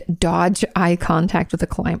played dodge eye contact with a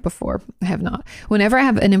client before? I have not. Whenever I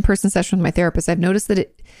have an in-person session with my therapist, I've noticed that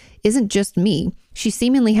it isn't just me. She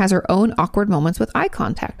seemingly has her own awkward moments with eye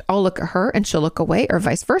contact. I'll look at her and she'll look away, or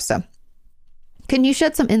vice versa. Can you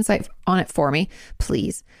shed some insight on it for me,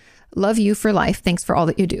 please? Love you for life. Thanks for all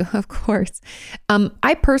that you do. Of course.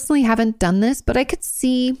 I personally haven't done this, but I could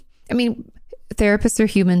see, therapists are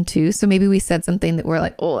human too. So maybe we said something that we're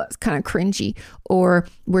like, oh, that's kind of cringy, or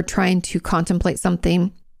we're trying to contemplate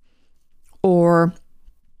something, or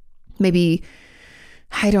maybe,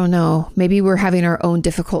 I don't know, maybe we're having our own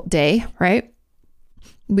difficult day, right?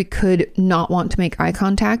 We could not want to make eye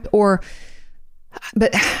contact,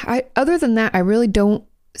 but other than that, I really don't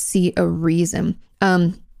see a reason.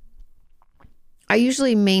 I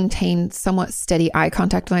usually maintain somewhat steady eye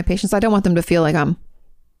contact with my patients. I don't want them to feel like I'm,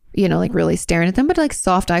 like really staring at them, but like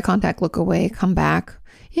soft eye contact, look away, come back,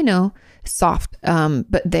 soft,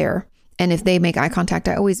 but there. And if they make eye contact,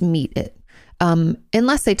 I always meet it.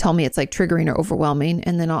 Unless they tell me it's like triggering or overwhelming,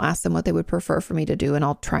 and then I'll ask them what they would prefer for me to do, and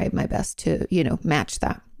I'll try my best to, match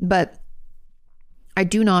that. But I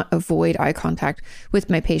do not avoid eye contact with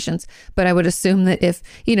my patients, but I would assume that if,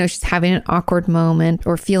 she's having an awkward moment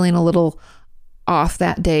or feeling a little off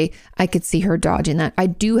that day, I could see her dodging that. I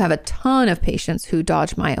do have a ton of patients who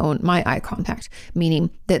dodge my eye contact, meaning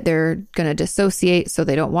that they're going to dissociate, so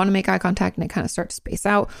they don't want to make eye contact and they kind of start to space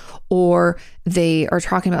out, or they are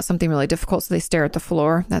talking about something really difficult, so they stare at the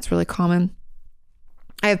floor. That's really common.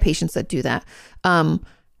 I have patients that do that.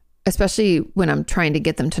 Especially when I'm trying to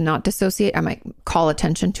get them to not dissociate, I might call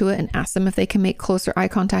attention to it and ask them if they can make closer eye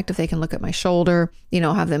contact, if they can look at my shoulder,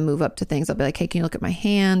 have them move up to things. I'll be like, hey, can you look at my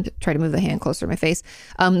hand? Try to move the hand closer to my face.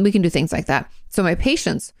 We can do things like that. So my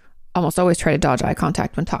patients almost always try to dodge eye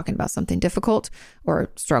contact when talking about something difficult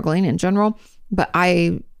or struggling in general. But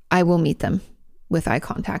I will meet them with eye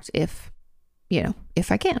contact if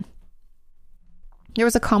I can. There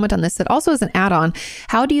was a comment on this that also is an add-on.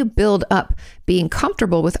 How do you build up being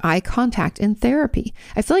comfortable with eye contact in therapy?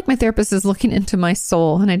 I feel like my therapist is looking into my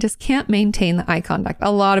soul and I just can't maintain the eye contact. A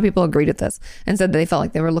lot of people agreed with this and said that they felt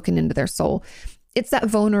like they were looking into their soul. It's that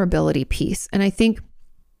vulnerability piece. And I think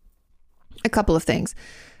a couple of things.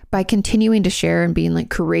 By continuing to share and being like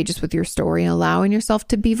courageous with your story and allowing yourself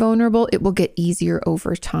to be vulnerable, it will get easier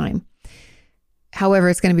over time. However,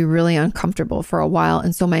 it's going to be really uncomfortable for a while.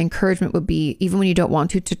 And so my encouragement would be, even when you don't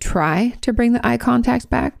want to try to bring the eye contact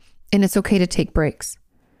back. And it's okay to take breaks,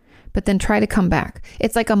 but then try to come back.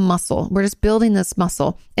 It's like a muscle. We're just building this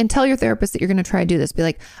muscle. And tell your therapist that you're going to try to do this. Be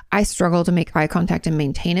like, I struggle to make eye contact and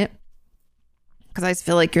maintain it because I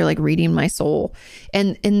feel like you're like reading my soul.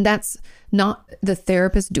 And that's not the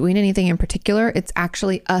therapist doing anything in particular. It's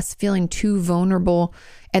actually us feeling too vulnerable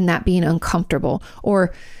and that being uncomfortable,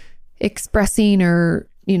 or expressing or,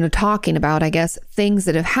 talking about, I guess, things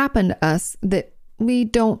that have happened to us that we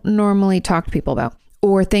don't normally talk to people about,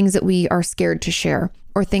 or things that we are scared to share,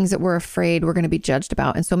 or things that we're afraid we're going to be judged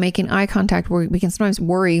about. And so making eye contact, we can sometimes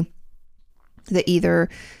worry that either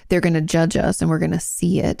they're going to judge us and we're going to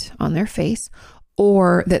see it on their face,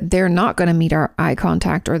 or that they're not going to meet our eye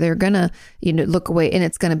contact, or they're going to, look away and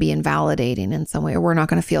it's going to be invalidating in some way, or we're not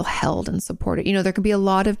going to feel held and supported. There can be a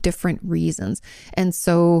lot of different reasons. And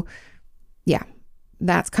so, yeah,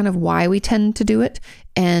 that's kind of why we tend to do it,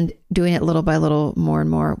 and doing it little by little, more and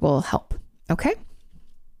more, will help. Okay.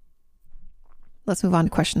 Let's move on to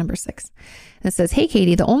question number 6. And it says, hey,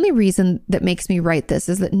 Katie, the only reason that makes me write this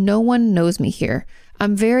is that no one knows me here.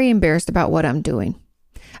 I'm very embarrassed about what I'm doing.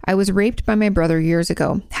 I was raped by my brother years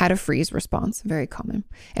ago, had a freeze response, very common,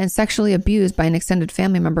 and sexually abused by an extended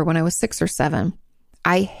family member when I was 6 or 7.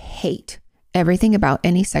 I hate everything about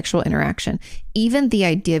any sexual interaction. Even the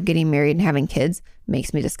idea of getting married and having kids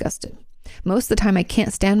makes me disgusted. Most of the time, I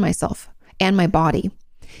can't stand myself and my body.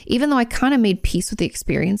 Even though I kind of made peace with the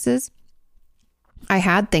experiences I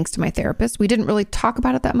had, thanks to my therapist, we didn't really talk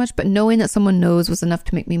about it that much, but knowing that someone knows was enough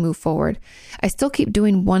to make me move forward. I still keep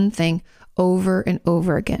doing one thing over and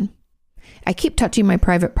over again. I keep touching my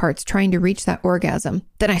private parts, trying to reach that orgasm.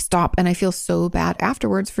 Then I stop and I feel so bad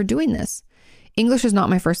afterwards for doing this. English is not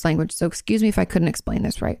my first language, so excuse me if I couldn't explain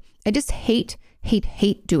this right. I just hate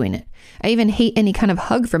doing it. I even hate any kind of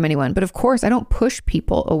hug from anyone. But of course, I don't push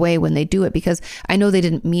people away when they do it because I know they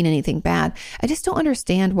didn't mean anything bad. I just don't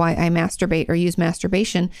understand why I masturbate or use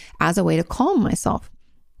masturbation as a way to calm myself.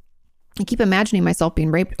 I keep imagining myself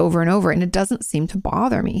being raped over and over, and it doesn't seem to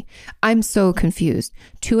bother me. I'm so confused,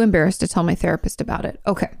 too embarrassed to tell my therapist about it.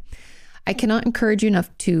 Okay. I cannot encourage you enough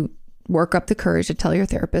to work up the courage to tell your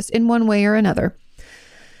therapist in one way or another.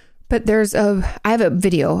 But I have a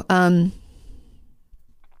video. I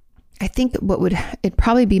think it'd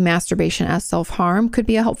probably be masturbation as self-harm could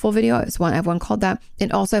be a helpful video. I have one called that.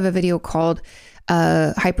 And also have a video called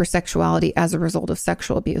hypersexuality as a result of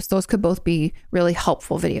sexual abuse. Those could both be really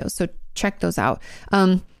helpful videos. So check those out.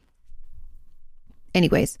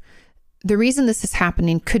 Anyways, the reason this is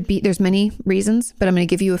happening could be, there's many reasons, but I'm going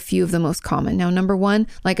to give you a few of the most common. Now, number one,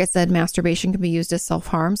 like I said, masturbation can be used as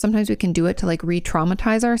self-harm. Sometimes we can do it to like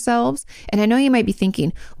re-traumatize ourselves. And I know you might be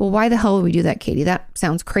thinking, well, why the hell would we do that, Katie? That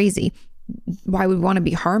sounds crazy. Why would we want to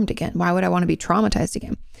be harmed again? Why would I want to be traumatized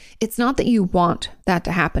again? It's not that you want that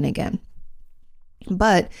to happen again.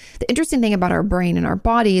 But the interesting thing about our brain and our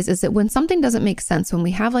bodies is that when something doesn't make sense, when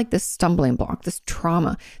we have like this stumbling block, this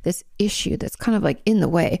trauma, this issue that's kind of like in the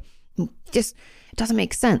way, it doesn't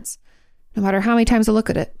make sense. no matter how many times I look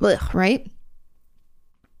at it, right?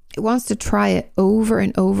 It wants to try it over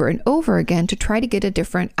and over and over again to try to get a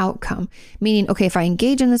different outcome. Meaning, okay, if I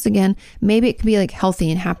engage in this again, maybe it can be like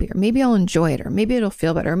healthy and happier. Maybe I'll enjoy it, or maybe it'll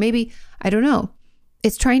feel better. Or maybe, I don't know.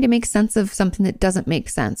 It's trying to make sense of something that doesn't make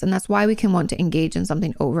sense. And that's why we can want to engage in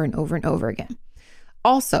something over and over and over again.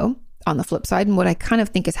 Also, on the flip side, and what I kind of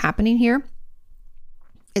think is happening here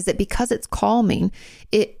is that because it's calming,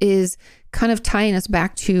 it is kind of tying us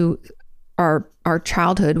back to our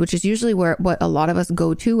childhood, which is usually what a lot of us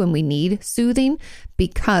go to when we need soothing,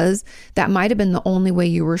 because that might have been the only way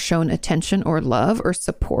you were shown attention or love or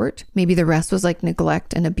support. Maybe the rest was like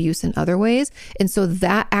neglect and abuse in other ways. And so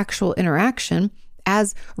that actual interaction,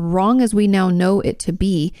 as wrong as we now know it to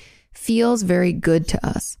be, feels very good to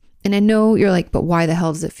us. And I know you're like, but why the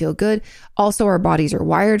hell does it feel good? Also, our bodies are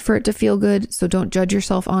wired for it to feel good. So don't judge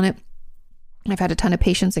yourself on it. I've had a ton of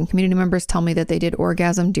patients and community members tell me that they did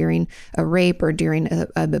orgasm during a rape or during an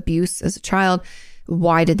abuse as a child.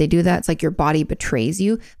 Why did they do that? It's like your body betrays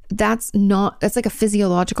you. That's like a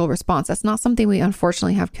physiological response. That's not something we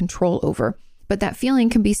unfortunately have control over, but that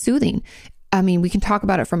feeling can be soothing. I mean, we can talk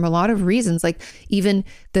about it from a lot of reasons, like even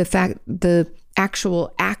the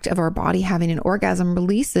actual act of our body having an orgasm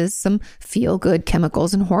releases some feel-good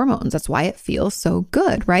chemicals and hormones. That's why it feels so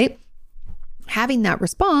good, right? Having that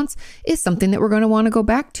response is something that we're going to want to go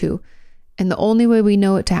back to. And the only way we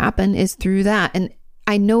know it to happen is through that. And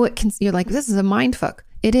I know you're like, this is a mind fuck.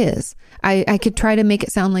 It is. I could try to make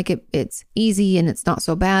it sound like it's easy and it's not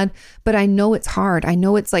so bad, but I know it's hard. I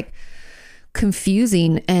know it's like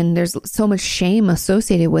confusing and there's so much shame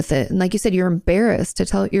associated with it. And like you said, you're embarrassed to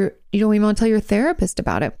tell you don't even want to tell your therapist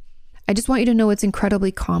about it. I just want you to know it's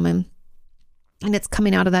incredibly common. And it's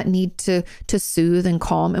coming out of that need to soothe and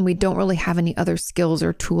calm. And we don't really have any other skills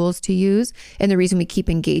or tools to use. And the reason we keep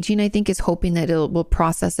engaging, I think, is hoping that we'll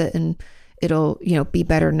process it and it'll, be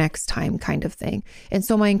better next time kind of thing. And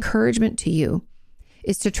so my encouragement to you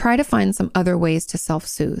is to try to find some other ways to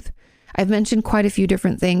self-soothe. I've mentioned quite a few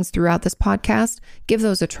different things throughout this podcast. Give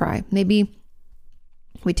those a try. Maybe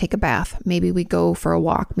we take a bath. Maybe we go for a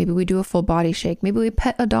walk. Maybe we do a full body shake. Maybe we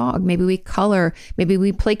pet a dog. Maybe we color. Maybe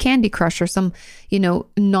we play Candy Crush or some,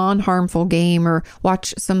 non-harmful game, or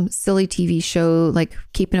watch some silly TV show like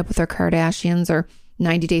Keeping Up with Our Kardashians or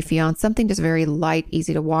 90 Day Fiancé, something just very light,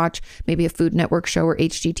 easy to watch. Maybe a Food Network show or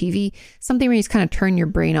HGTV, something where you just kind of turn your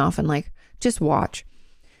brain off and like just watch.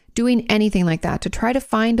 Doing anything like that to try to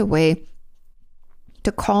find a way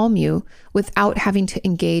to calm you without having to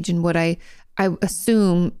engage in what I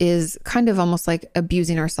assume is kind of almost like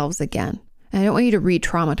abusing ourselves again. And I don't want you to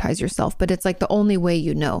re-traumatize yourself, but it's like the only way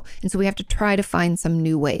you know. And so we have to try to find some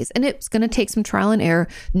new ways. And it's going to take some trial and error.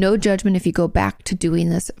 No judgment if you go back to doing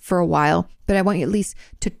this for a while, but I want you at least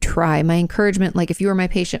to try. My encouragement, like if you were my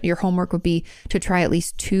patient, your homework would be to try at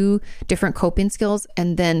least 2 different coping skills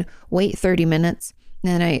and then wait 30 minutes.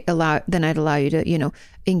 And I'd allow you to,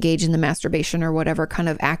 engage in the masturbation or whatever kind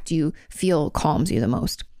of act you feel calms you the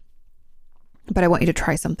most. But I want you to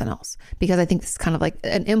try something else, because I think this is kind of like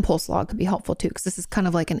an impulse log could be helpful too, because this is kind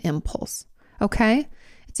of like an impulse. Okay.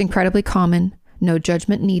 It's incredibly common. No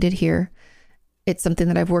judgment needed here. It's something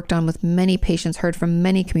that I've worked on with many patients, heard from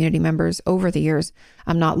many community members over the years.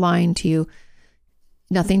 I'm not lying to you.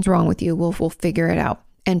 Nothing's wrong with you. We'll figure it out.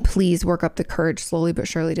 And please work up the courage slowly but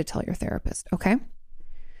surely to tell your therapist. Okay.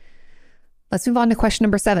 Let's move on to question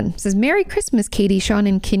number 7. It says, Merry Christmas, Katie, Sean,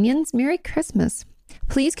 and Kenyans. Merry Christmas.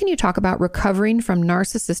 Please, can you talk about recovering from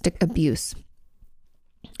narcissistic abuse,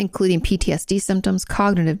 including PTSD symptoms,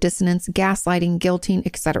 cognitive dissonance, gaslighting, guilting,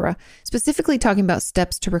 etc.? Specifically talking about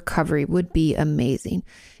steps to recovery would be amazing.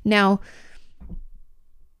 Now,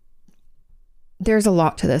 there's a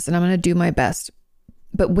lot to this, and I'm going to do my best.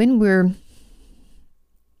 But when we're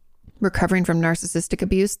recovering from narcissistic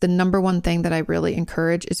abuse, the number one thing that I really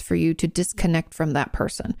encourage is for you to disconnect from that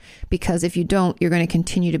person, because if you don't, you're going to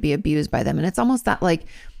continue to be abused by them. And it's almost that like,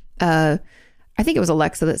 I think it was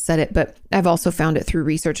Alexa that said it, but I've also found it through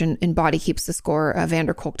research, and Body Keeps the Score.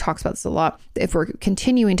 Vander Kolk talks about this a lot. If we're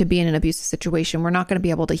continuing to be in an abusive situation, we're not going to be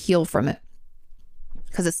able to heal from it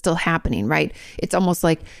because it's still happening, right? It's almost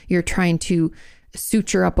like you're trying to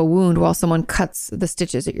suture up a wound while someone cuts the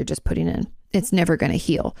stitches that you're just putting in. It's never going to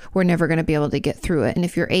heal. We're never going to be able to get through it. And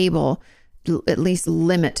if you're able, at least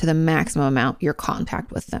limit to the maximum amount your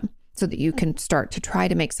contact with them so that you can start to try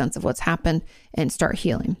to make sense of what's happened and start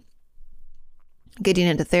healing. Getting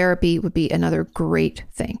into therapy would be another great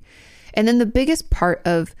thing. And then the biggest part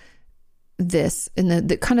of this and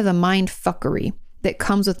the kind of the mind fuckery that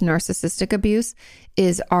comes with narcissistic abuse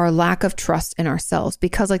is our lack of trust in ourselves.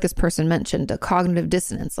 Because like this person mentioned, the cognitive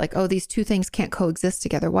dissonance, like, oh, these two things can't coexist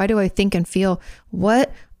together. Why do I think and feel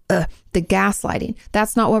what? The gaslighting.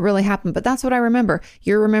 That's not what really happened, but that's what I remember.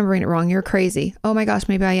 You're remembering it wrong. You're crazy. Oh my gosh,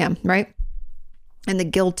 maybe I am, right? And the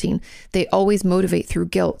guilting, they always motivate through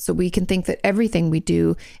guilt. So we can think that everything we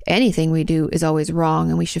do, anything we do is always wrong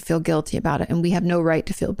and we should feel guilty about it. And we have no right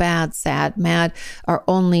to feel bad, sad, mad. Our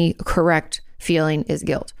only correct feeling is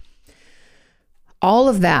guilt. All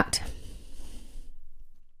of that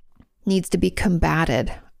needs to be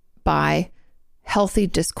combated by healthy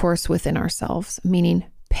discourse within ourselves, meaning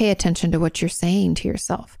pay attention to what you're saying to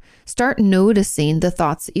yourself. Start noticing the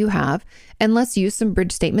thoughts that you have, and let's use some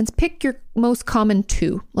bridge statements. Pick your most common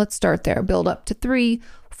 2. Let's start there. Build up to 3,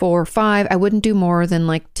 4, 5. I wouldn't do more than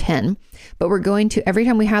like 10, but we're going to, every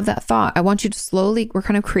time we have that thought, I want you to slowly, we're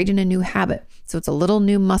kind of creating a new habit. So it's a little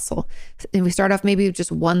new muscle. And we start off maybe with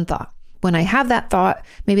just one thought. When I have that thought,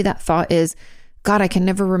 maybe that thought is, God, I can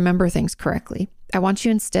never remember things correctly. I want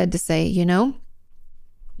you instead to say,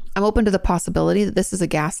 I'm open to the possibility that this is a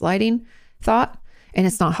gaslighting thought and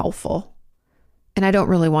it's not helpful. And I don't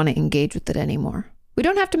really want to engage with it anymore. We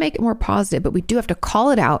don't have to make it more positive, but we do have to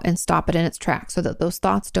call it out and stop it in its tracks so that those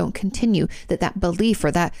thoughts don't continue, that belief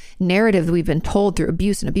or that narrative that we've been told through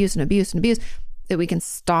abuse and abuse and abuse and abuse, that we can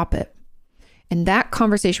stop it. And that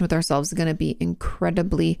conversation with ourselves is going to be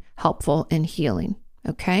incredibly helpful in healing.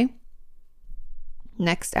 Okay.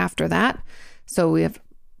 Next after that, so we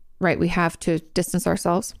have to distance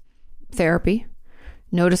ourselves, therapy,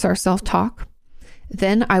 notice our self-talk.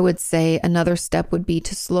 Then I would say another step would be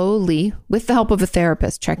to slowly, with the help of a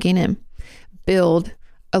therapist checking in, build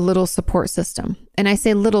a little support system. And I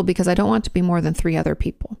say little because I don't want it to be more than 3 other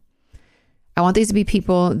people. I want these to be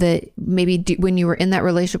people that maybe when you were in that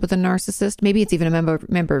relationship with a narcissist, maybe it's even a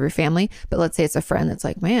member of your family, but let's say it's a friend that's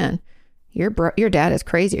like, man, your dad is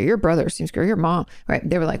crazy, or your brother seems crazy, or your mom, right?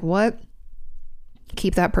 They were like, what?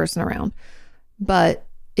 Keep that person around. But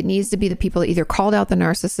it needs to be the people that either called out the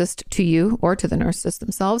narcissist to you or to the narcissist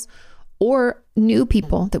themselves, or new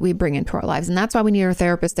people that we bring into our lives. And that's why we need our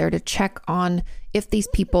therapist there to check on if these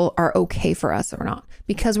people are okay for us or not,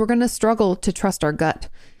 because we're going to struggle to trust our gut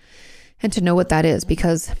and to know what that is,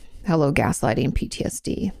 because hello, gaslighting,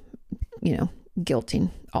 PTSD,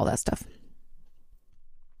 guilting, all that stuff.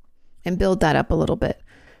 And build that up a little bit.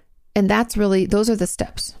 And those are the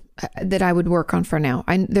steps that I would work on for now.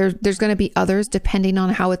 There's going to be others depending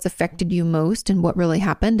on how it's affected you most and what really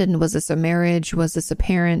happened. And was this a marriage? Was this a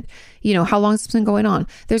parent? How long has it been going on?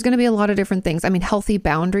 There's going to be a lot of different things. I mean, healthy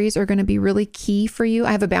boundaries are going to be really key for you.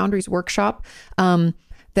 I have a boundaries workshop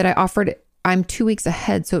that I offered. I'm 2 weeks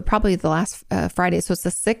ahead. So probably the last Friday. So it's the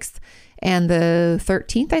 6th and the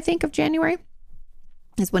 13th, I think, of January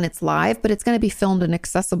is when it's live, but it's going to be filmed and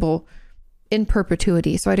accessible in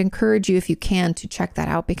perpetuity. So I'd encourage you, if you can, to check that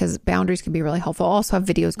out, because boundaries can be really helpful. I'll also have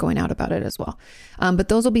videos going out about it as well. But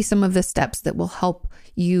those will be some of the steps that will help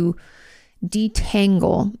you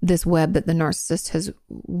detangle this web that the narcissist has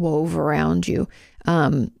wove around you,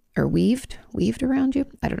 or weaved around you.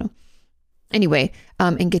 I don't know. Anyway,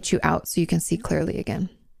 and get you out so you can see clearly again.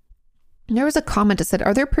 There was a comment that said,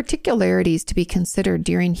 are there particularities to be considered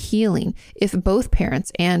during healing if both parents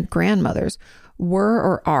and grandmothers were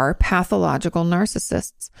or are pathological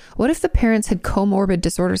narcissists? What if the parents had comorbid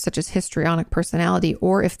disorders such as histrionic personality,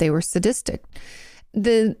 or if they were sadistic?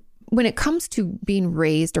 When it comes to being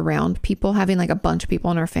raised around people, having like a bunch of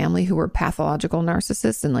people in our family who were pathological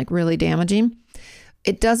narcissists and like really damaging,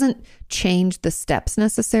 it doesn't change the steps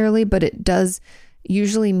necessarily, but it does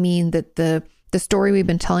usually mean that the story we've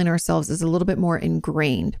been telling ourselves is a little bit more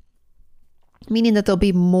ingrained, meaning that there'll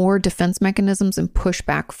be more defense mechanisms and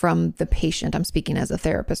pushback from the patient. I'm speaking as a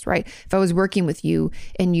therapist, right? If I was working with you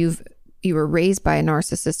and you were raised by a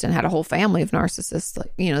narcissist and had a whole family of narcissists,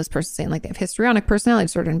 like, this person saying like they have histrionic personality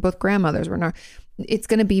disorder and both grandmothers were it's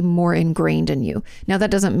going to be more ingrained in you. Now,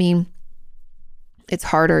 that doesn't mean it's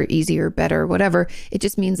harder, easier, better, whatever. It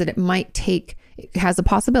just means that it has a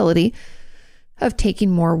possibility of taking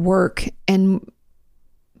more work and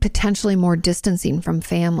potentially more distancing from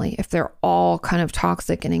family if they're all kind of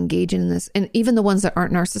toxic and engaging in this. And even the ones that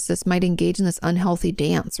aren't narcissists might engage in this unhealthy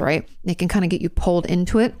dance, right? They can kind of get you pulled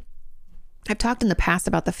into it. I've talked in the past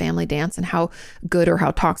about the family dance and how good or how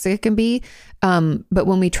toxic it can be. But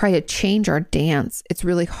when we try to change our dance, it's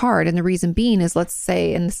really hard. And the reason being is, let's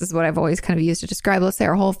say, and this is what I've always kind of used to describe, let's say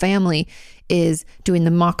our whole family is doing the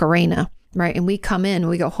Macarena, right? And we come in,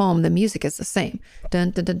 we go home, the music is the same. Dun,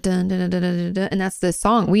 dun, dun, dun, dun, dun, dun, dun, and that's the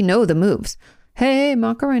song. We know the moves. Hey,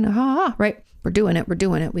 Macarena, ha, ha, right? We're doing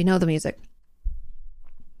it. We know the music.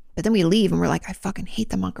 But then we leave and we're like, I fucking hate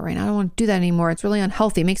the Macarena. I don't want to do that anymore. It's really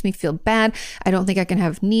unhealthy. It makes me feel bad. I don't think I can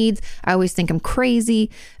have needs. I always think I'm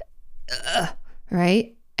crazy.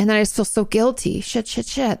 Right? And then I just feel so guilty.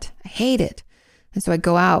 Shit. I hate it. And so I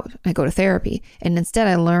go out, I go to therapy, and instead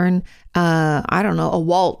I learn, a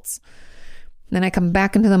waltz. Then I come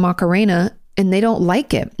back into the Macarena and they don't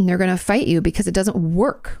like it and they're going to fight you because it doesn't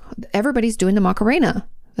work. Everybody's doing the Macarena.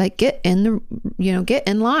 Like, get in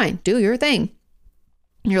line, do your thing.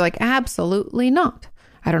 And you're like, absolutely not.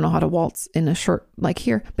 I don't know how to waltz in a shirt like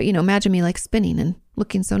here, but imagine me like spinning and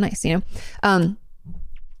looking so nice,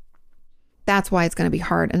 That's why it's going to be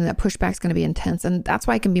hard, and that pushback is going to be intense. And that's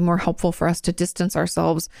why it can be more helpful for us to distance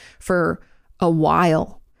ourselves for a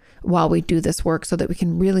while we do this work, so that we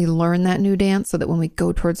can really learn that new dance, so that when we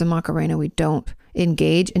go towards the Macarena, we don't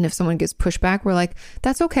engage. And if someone gives pushback, we're like,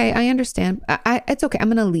 that's okay. I understand. It's okay. I'm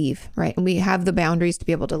going to leave. Right. And we have the boundaries to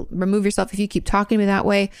be able to remove yourself. If you keep talking to me that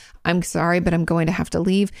way, I'm sorry, but I'm going to have to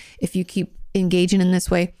leave. If you keep engaging in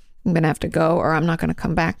this way, I'm going to have to go, or I'm not going to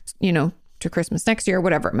come back, to Christmas next year,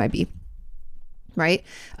 whatever it might be. Right.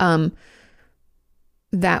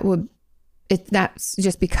 That's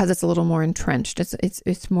just because it's a little more entrenched.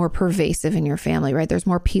 It's more pervasive in your family, right? There's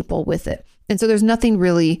more people with it. And so there's nothing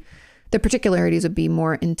really, the particularities would be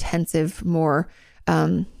more intensive, more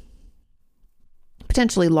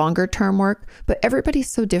potentially longer term work, but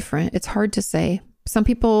everybody's so different. It's hard to say. Some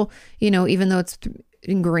people, even though it's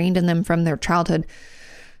ingrained in them from their childhood,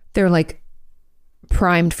 they're like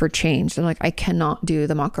primed for change. They're like, I cannot do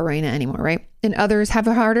the Macarena anymore, right? And others have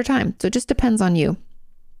a harder time. So it just depends on you.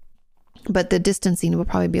 But the distancing will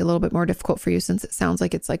probably be a little bit more difficult for you, since it sounds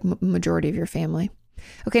like it's like majority of your family.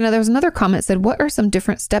 Okay, now there was another comment that said, what are some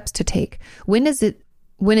different steps to take? When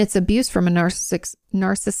it's abuse from a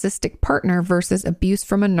narcissistic partner versus abuse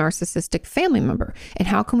from a narcissistic family member? And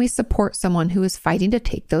how can we support someone who is fighting to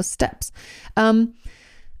take those steps?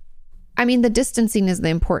 The distancing is the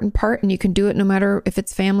important part, and you can do it no matter if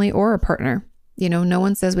it's family or a partner. No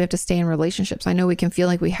one says we have to stay in relationships. I know we can feel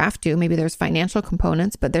like we have to. Maybe there's financial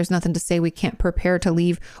components, but there's nothing to say we can't prepare to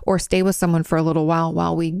leave or stay with someone for a little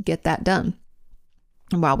while we get that done,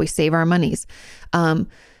 and while we save our monies.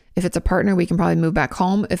 If it's a partner, we can probably move back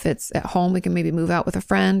home. If it's at home, we can maybe move out with a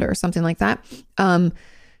friend or something like that.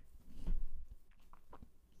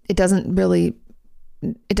 It doesn't really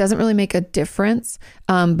make a difference.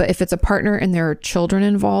 But if it's a partner and there are children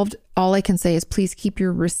involved, all I can say is please keep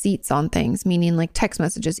your receipts on things, meaning like text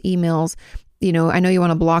messages, emails. I know you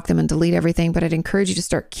want to block them and delete everything, but I'd encourage you to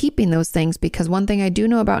start keeping those things, because one thing I do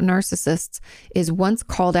know about narcissists is once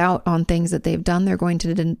called out on things that they've done, they're going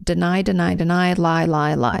to deny,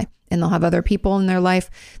 lie. And they'll have other people in their life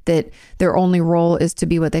that their only role is to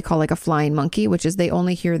be what they call like a flying monkey, which is they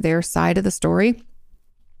only hear their side of the story.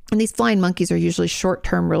 And these flying monkeys are usually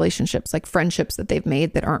short-term relationships, like friendships that they've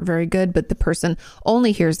made that aren't very good, but the person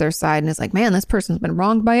only hears their side and is like, man, this person's been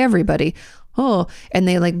wronged by everybody. Oh, and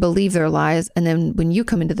they like believe their lies. And then when you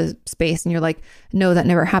come into the space and you're like, no, that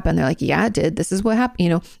never happened. They're like, yeah, it did. This is what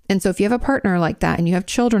happened, And so if you have a partner like that and you have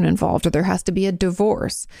children involved, or there has to be a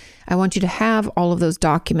divorce, I want you to have all of those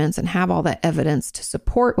documents and have all that evidence to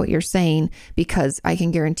support what you're saying, because I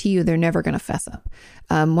can guarantee you they're never going to fess up.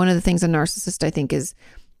 One of the things a narcissist, I think, is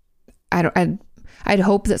I'd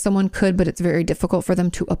hope that someone could, but it's very difficult for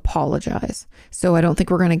them to apologize. So I don't think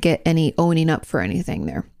we're going to get any owning up for anything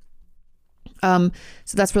there. So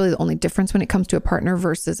that's really the only difference when it comes to a partner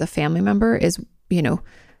versus a family member is,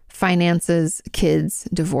 finances, kids,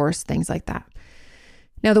 divorce, things like that.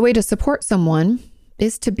 Now, the way to support someone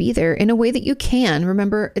is to be there in a way that you can.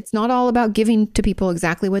 Remember, it's not all about giving to people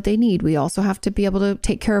exactly what they need. We also have to be able to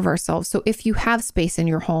take care of ourselves. So if you have space in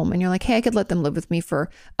your home and you're like, hey, I could let them live with me for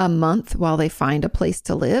a month while they find a place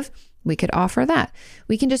to live, we could offer that.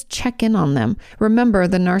 We can just check in on them. Remember,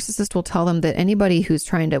 the narcissist will tell them that anybody who's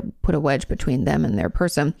trying to put a wedge between them and their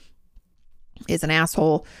person is an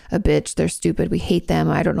asshole, a bitch, they're stupid, we hate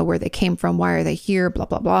them, I don't know where they came from, why are they here, blah,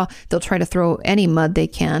 blah, blah. They'll try to throw any mud they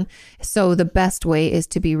can. So the best way is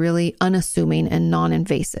to be really unassuming and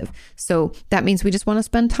non-invasive. So that means we just want to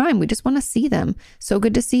spend time. We just want to see them. So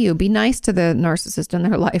good to see you. Be nice to the narcissist in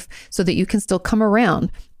their life so that you can still come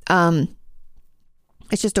around.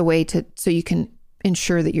 It's just a way so you can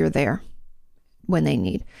ensure that you're there when they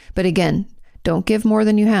need. But again, don't give more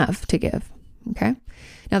than you have to give. Okay.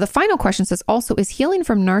 Now, the final question says also, is healing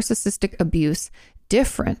from narcissistic abuse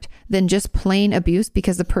different than just plain abuse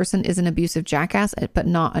because the person is an abusive jackass, but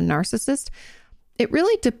not a narcissist? It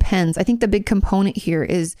really depends. I think the big component here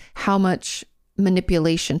is how much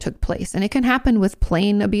manipulation took place. And it can happen with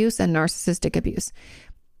plain abuse and narcissistic abuse.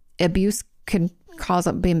 Abuse can cause,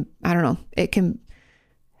 it can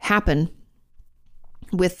happen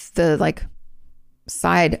with the like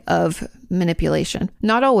side of manipulation.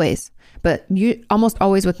 Not always, but almost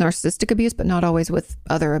always with narcissistic abuse, but not always with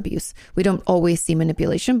other abuse. We don't always see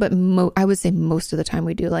manipulation, but I would say most of the time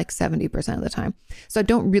we do, like 70% of the time. So I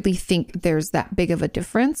don't really think there's that big of a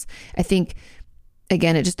difference. I think,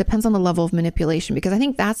 again, it just depends on the level of manipulation, because I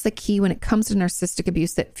think that's the key when it comes to narcissistic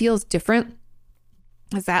abuse that feels different,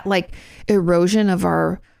 is that like erosion of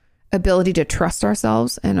our ability to trust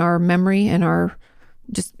ourselves and our memory and our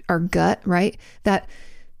gut, right? That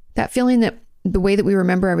feeling that the way that we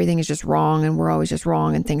remember everything is just wrong and we're always just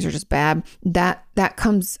wrong and things are just bad. That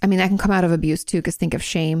comes, I mean, that can come out of abuse too, because think of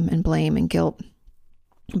shame and blame and guilt,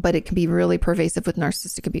 but it can be really pervasive with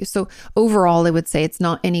narcissistic abuse. So overall, I would say it's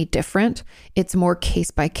not any different. It's more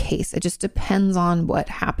case by case. It just depends on what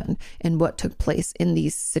happened and what took place in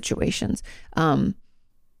these situations.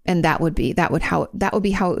 And that would be how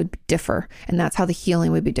it would differ. And that's how the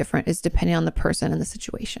healing would be different, is depending on the person and the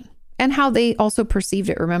situation and how they also perceived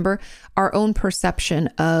it. Remember, our own perception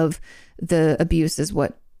of the abuse is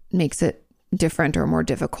what makes it different or more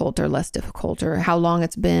difficult or less difficult, or how long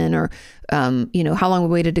it's been, or, how long we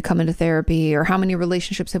waited to come into therapy, or how many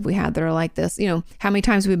relationships have we had that are like this, how many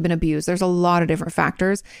times we've been abused. There's a lot of different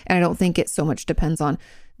factors. And I don't think it so much depends on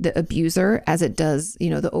the abuser as it does,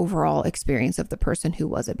 the overall experience of the person who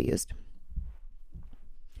was abused.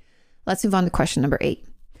 Let's move on to question number 8.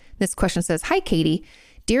 This question says, "Hi, Katie.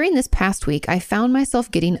 During this past week, I found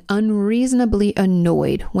myself getting unreasonably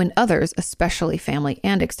annoyed when others, especially family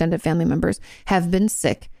and extended family members, have been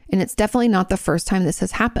sick. And it's definitely not the first time this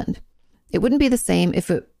has happened. It wouldn't be the same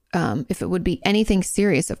if it would be anything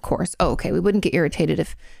serious, of course. Oh, okay. We wouldn't get irritated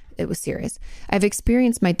if it was serious. I've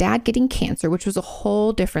experienced my dad getting cancer, which was a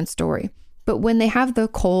whole different story. But when they have the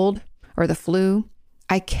cold or the flu,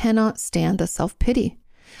 I cannot stand the self-pity.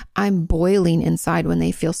 I'm boiling inside when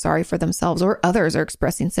they feel sorry for themselves or others are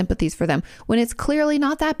expressing sympathies for them when it's clearly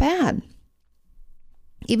not that bad.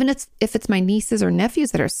 Even if it's my nieces or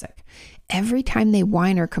nephews that are sick, every time they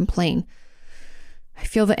whine or complain, I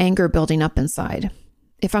feel the anger building up inside.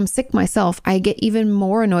 If I'm sick myself, I get even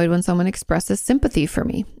more annoyed when someone expresses sympathy for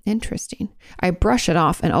me. Interesting. I brush it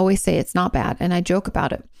off and always say it's not bad, and I joke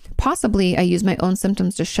about it. Possibly I use my own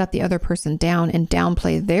symptoms to shut the other person down and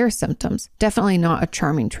downplay their symptoms. Definitely not a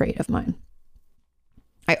charming trait of mine.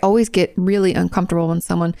 I always get really uncomfortable when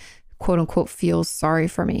someone, quote unquote, feels sorry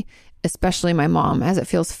for me, especially my mom, as it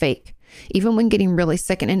feels fake. Even when getting really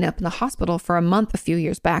sick and ended up in the hospital for a month a few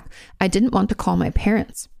years back, I didn't want to call my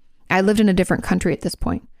parents. I lived in a different country at this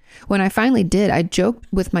point. When I finally did, I joked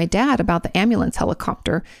with my dad about the ambulance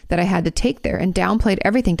helicopter that I had to take there and downplayed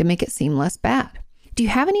everything to make it seem less bad. Do you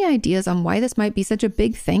have any ideas on why this might be such a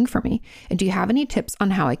big thing for me? And do you have any tips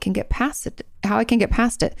on how I can get past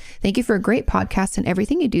it? Thank you for a great podcast and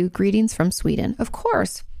everything you do. Greetings from Sweden." Of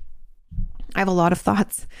course. I have a lot of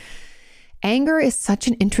thoughts. Anger is such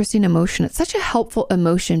an interesting emotion. It's such a helpful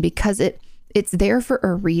emotion because it's there for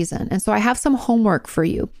a reason. And so I have some homework for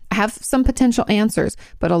you. I have some potential answers,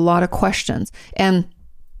 but a lot of questions. And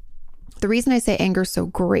the reason I say anger is so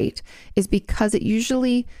great is because it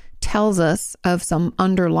usually tells us of some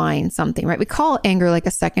underlying something, right? We call anger like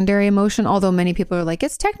a secondary emotion, although many people are like,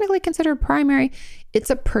 it's technically considered primary.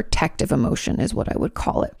 It's a protective emotion is what I would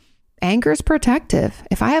call it. Anger is protective.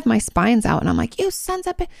 If I have my spines out and I'm like, you sons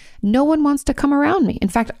of a, no one wants to come around me. In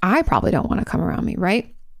fact, I probably don't want to come around me,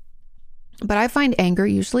 right? But I find anger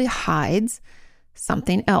usually hides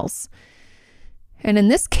something else. And in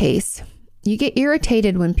this case, you get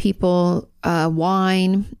irritated when people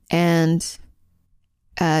whine and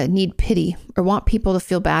need pity or want people to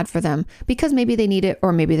feel bad for them because maybe they need it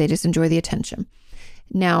or maybe they just enjoy the attention.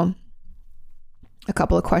 Now, a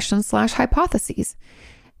couple of questions / hypotheses.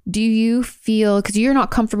 Do you feel, because you're not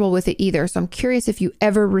comfortable with it either, so I'm curious if you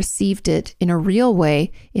ever received it in a real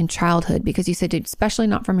way in childhood, because you said especially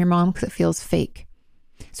not from your mom because it feels fake.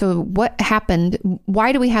 So what happened?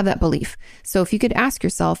 Why do we have that belief? So if you could ask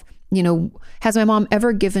yourself, has my mom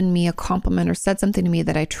ever given me a compliment or said something to me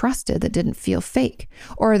that I trusted that didn't feel fake?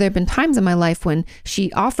 Or there have been times in my life when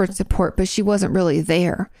she offered support, but she wasn't really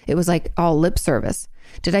there. It was like all lip service.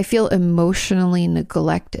 Did I feel emotionally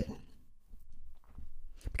neglected?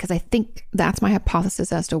 Because I think that's my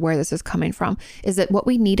hypothesis as to where this is coming from, is that what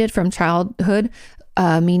we needed from childhood,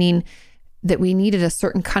 meaning that we needed a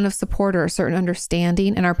certain kind of support or a certain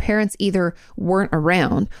understanding, and our parents either weren't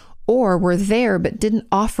around or were there but didn't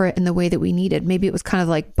offer it in the way that we needed. Maybe it was kind of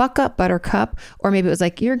like, buck up, buttercup, or maybe it was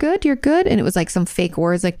like, you're good, and it was like some fake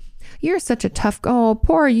words like, you're such a tough, oh,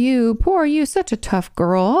 poor you, such a tough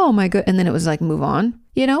girl, oh my good, and then it was like, move on,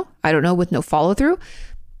 I don't know, with no follow through.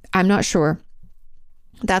 I'm not sure.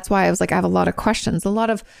 that's why I was like, I have a lot of questions, a lot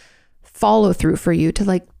of follow through for you to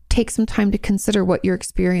like take some time to consider what your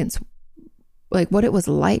experience, like what it was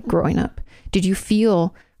like growing up. Did you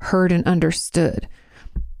feel heard and understood?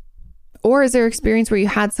 Or is there experience where you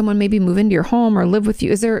had someone maybe move into your home or live with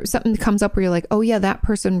you? Is there something that comes up where you're like, oh yeah, that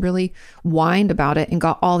person really whined about it and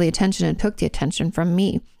got all the attention and took the attention from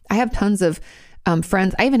me? I have tons of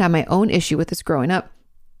friends. I even had my own issue with this growing up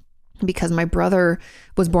because my brother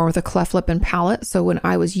was born with a cleft lip and palate. So when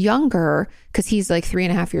I was younger, because he's like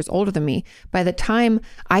 3.5 years older than me, by the time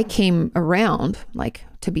I came around, like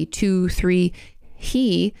to be 2, 3,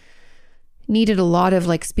 he needed a lot of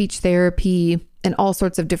like speech therapy and all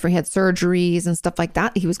sorts of different, he had surgeries and stuff like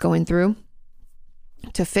that he was going through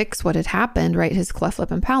to fix what had happened, right? His cleft lip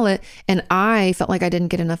and palate. And I felt like I didn't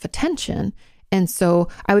get enough attention. And so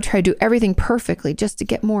I would try to do everything perfectly just to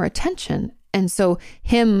get more attention. And so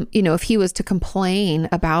him, you know, if he was to complain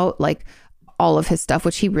about like all of his stuff,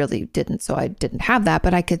 which he really didn't, so I didn't have that,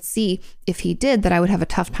 but I could see if he did that I would have a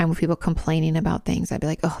tough time with people complaining about things. I'd be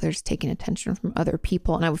like, oh, they're just taking attention from other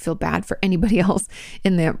people. And I would feel bad for anybody else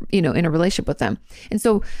in their, you know, in a relationship with them. And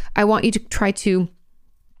so I want you to try to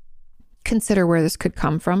consider where this could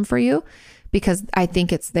come from for you, because I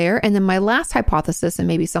think it's there. And then my last hypothesis, and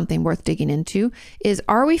maybe something worth digging into, is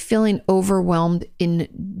are we feeling overwhelmed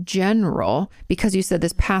in general? Because you said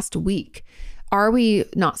this past week, are we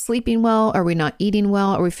not sleeping well? Are we not eating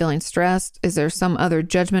well? Are we feeling stressed? Is there some other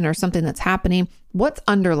judgment or something that's happening? What's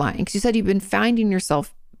underlying? Because you said you've been finding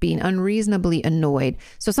yourself being unreasonably annoyed.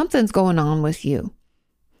 So something's going on with you.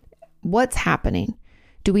 What's happening?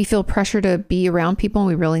 Do we feel pressure to be around people and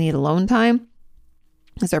we really need alone time?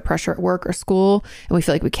 Is there pressure at work or school and we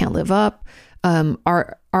feel like we can't live up?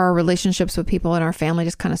 Are our relationships with people in our family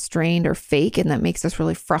just kind of strained or fake, and that makes us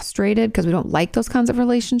really frustrated because we don't like those kinds of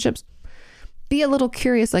relationships? Be a little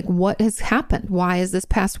curious, like what has happened? Why has this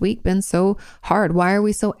past week been so hard? Why are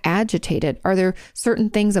we so agitated? Are there certain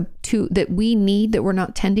things that we need that we're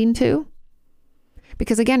not tending to?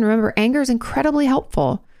 Because again, remember, anger is incredibly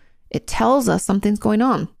helpful. It tells us something's going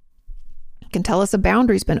on. It can tell us a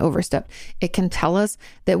boundary's been overstepped. It can tell us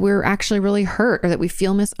that we're actually really hurt, or that we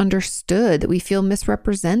feel misunderstood, that we feel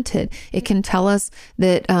misrepresented. It can tell us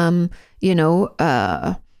that, I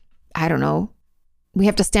don't know, we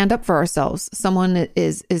have to stand up for ourselves. Someone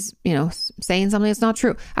is, saying something that's not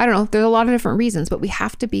true. I don't know. There's a lot of different reasons, but we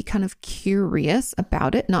have to be kind of curious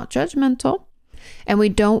about it, not judgmental. And we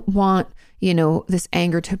don't want, this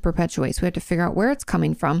anger to perpetuate. So we have to figure out where it's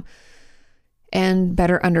coming from and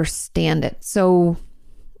better understand it. So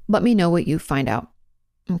let me know what you find out.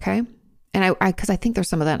 Okay. And because I think there's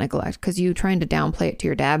some of that neglect, because you trying to downplay it to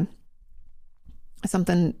your dad,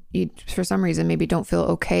 something you, for some reason, maybe don't feel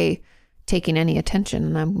okay taking any attention.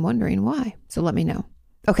 And I'm wondering why. So let me know.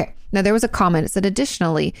 Okay. Now there was a comment. It said,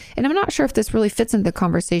 additionally, and I'm not sure if this really fits into the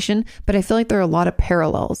conversation, but I feel like there are a lot of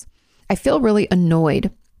parallels. I feel really annoyed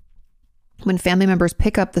when family members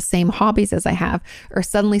pick up the same hobbies as I have, or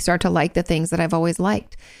suddenly start to like the things that I've always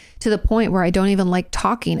liked, to the point where I don't even like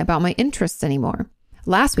talking about my interests anymore.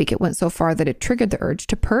 Last week, it went so far that it triggered the urge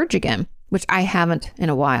to purge again, which I haven't in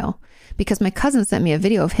a while, because my cousin sent me a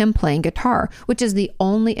video of him playing guitar, which is the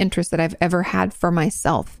only interest that I've ever had for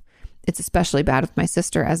myself. It's especially bad with my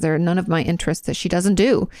sister, as there are none of my interests that she doesn't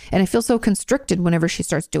do. And I feel so constricted whenever she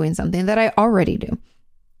starts doing something that I already do.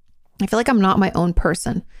 I feel like I'm not my own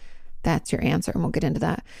person. That's your answer, and we'll get into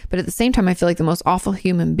that. But at the same time, I feel like the most awful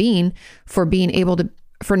human being for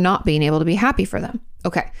not being able to be happy for them.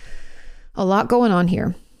 Okay. A lot going on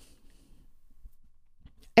here.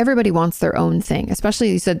 Everybody wants their own thing, especially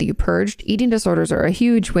you said that you purged. Eating disorders are a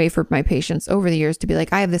huge way for my patients over the years to be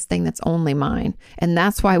like, I have this thing that's only mine. And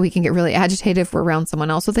that's why we can get really agitated if we're around someone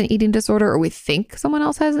else with an eating disorder, or we think someone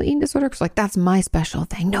else has an eating disorder. Because like, that's my special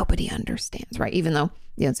thing. Nobody understands, right? Even though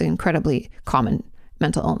it's an incredibly common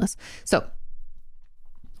mental illness. So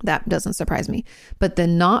that doesn't surprise me. But the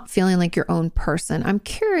not feeling like your own person, I'm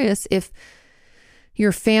curious if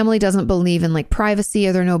your family doesn't believe in like privacy,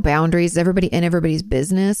 or there are no boundaries, everybody in everybody's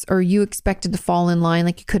business, or you expected to fall in line,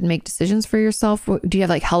 like you couldn't make decisions for yourself. Do you have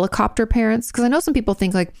like helicopter parents? Because I know some people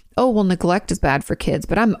think like, oh, well, neglect is bad for kids,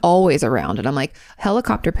 but I'm always around it. I'm like,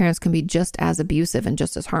 helicopter parents can be just as abusive and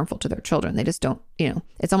just as harmful to their children. They just don't,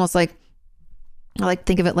 it's almost like, I like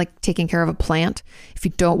think of it like taking care of a plant. If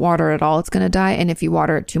you don't water it at all, it's going to die. And if you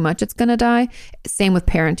water it too much, it's going to die. Same with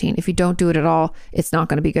parenting. If you don't do it at all, it's not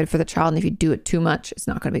going to be good for the child. And if you do it too much, it's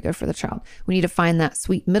not going to be good for the child. We need to find that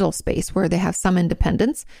sweet middle space where they have some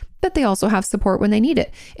independence, but they also have support when they need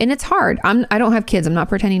it. And it's hard. I don't have kids. I'm not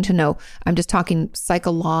pretending to know. I'm just talking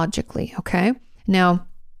psychologically. Okay. Now,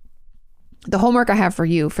 The homework I have for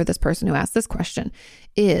you, for this person who asked this question,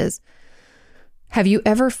 is, have you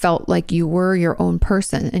ever felt like you were your own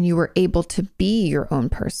person and you were able to be your own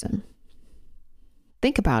person?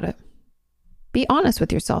 Think about it. Be honest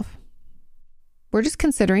with yourself. We're just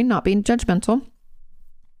considering, not being judgmental.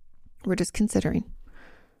 We're just considering.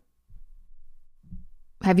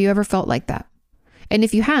 Have you ever felt like that? And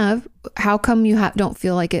if you have, how come you don't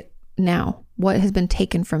feel like it now? What has been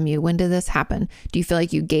taken from you? When did this happen? Do you feel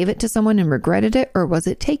like you gave it to someone and regretted it, or was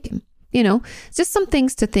it taken? You know, it's just some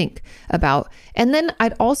things to think about. And then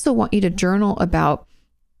I'd also want you to journal about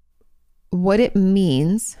what it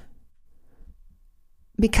means.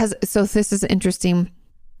 Because, so this is interesting.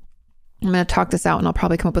 I'm going to talk this out and I'll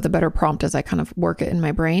probably come up with a better prompt as I kind of work it in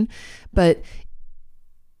my brain. But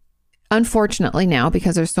unfortunately now,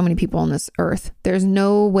 because there's so many people on this earth, there's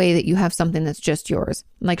no way that you have something that's just yours.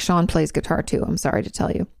 Like Sean plays guitar too. I'm sorry to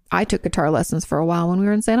tell you. I took guitar lessons for a while when we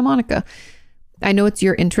were in Santa Monica. I know it's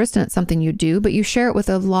your interest and it's something you do, but you share it with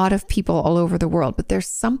a lot of people all over the world. But there's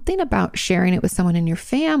something about sharing it with someone in your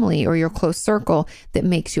family or your close circle that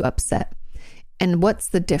makes you upset. And what's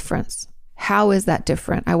the difference? How is that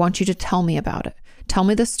different? I want you to tell me about it. Tell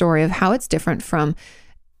me the story of how it's different from,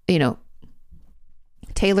 you know,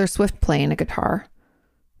 Taylor Swift playing a guitar,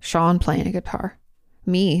 Sean playing a guitar,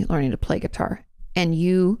 me learning to play guitar, and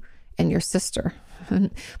you and your sister.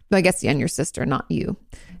 I guess, and your sister, not you.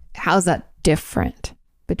 How's that different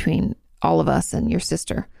between all of us and your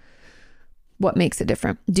sister? What makes it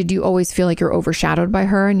different? Did you always feel like you're overshadowed by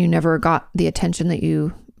her and you never got the attention that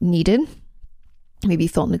you needed? Maybe you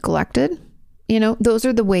felt neglected. You know, those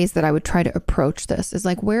are the ways that I would try to approach this, is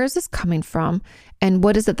like, where is this coming from? And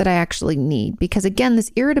what is it that I actually need? Because again,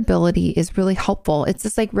 this irritability is really helpful. It's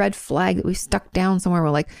this like red flag that we've stuck down somewhere.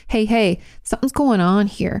 We're like, hey, something's going on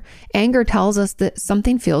here. Anger tells us that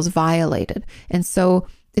something feels violated. And so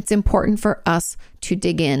it's important for us to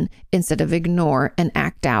dig in instead of ignore and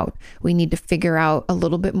act out. We need to figure out a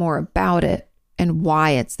little bit more about it and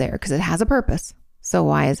why it's there, because it has a purpose. So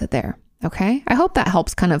why is it there? Okay. I hope that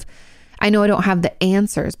helps kind of. I know I don't have the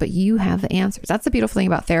answers, but you have the answers. That's the beautiful thing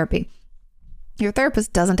about therapy. Your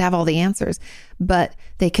therapist doesn't have all the answers, but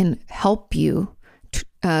they can help you,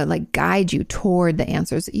 like guide you toward the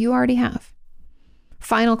answers that you already have.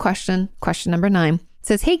 Final question, question number 9,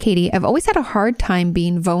 says, hey, Katie, I've always had a hard time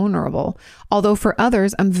being vulnerable, although for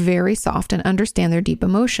others, I'm very soft and understand their deep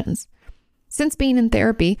emotions. Since being in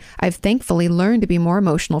therapy, I've thankfully learned to be more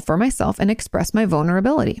emotional for myself and express my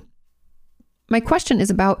vulnerability. My question is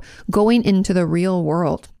about going into the real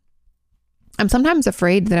world. I'm sometimes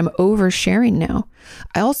afraid that I'm oversharing now.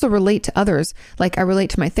 I also relate to others like I relate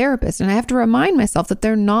to my therapist, and I have to remind myself that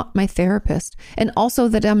they're not my therapist, and also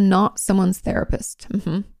that I'm not someone's therapist.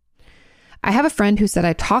 I have a friend who said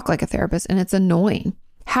I talk like a therapist, and it's annoying.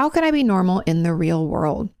 How can I be normal in the real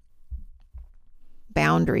world?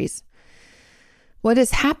 Boundaries. What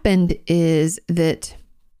has happened is that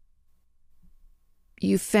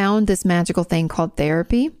you found this magical thing called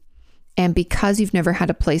therapy. And because you've never had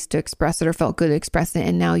a place to express it or felt good expressing it,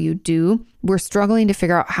 and now you do, we're struggling to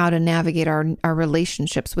figure out how to navigate our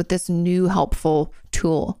relationships with this new helpful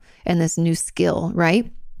tool and this new skill,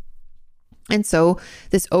 right? And so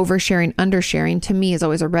this oversharing, undersharing to me is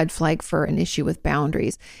always a red flag for an issue with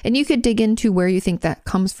boundaries. And you could dig into where you think that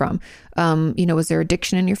comes from. Was there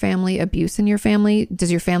addiction in your family, abuse in your family?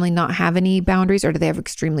 Does your family not have any boundaries, or do they have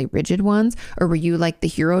extremely rigid ones? Or were you like the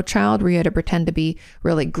hero child where you had to pretend to be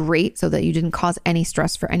really great so that you didn't cause any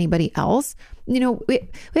stress for anybody else? We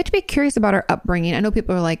have to be curious about our upbringing. I know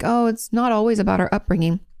people are like, oh, it's not always about our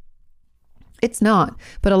upbringing. It's not,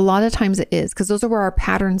 but a lot of times it is, because those are where our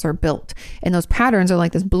patterns are built. And those patterns are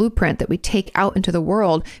like this blueprint that we take out into the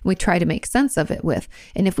world and we try to make sense of it with.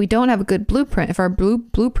 And if we don't have a good blueprint, if our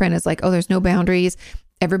blueprint is like, oh, there's no boundaries,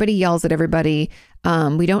 everybody yells at everybody.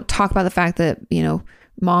 We don't talk about the fact that,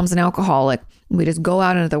 mom's an alcoholic. We just go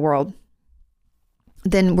out into the world.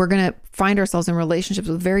 Then we're going to find ourselves in relationships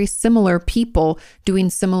with very similar people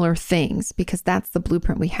doing similar things, because that's the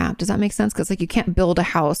blueprint we have. Does that make sense? Because you can't build a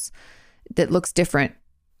house that looks different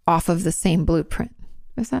off of the same blueprint.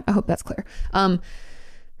 I hope that's clear.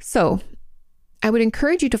 So I would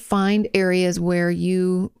encourage you to find areas where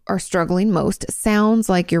you are struggling most. It sounds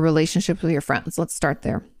like your relationships with your friends. Let's start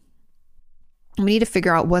there. We need to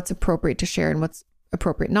figure out what's appropriate to share and what's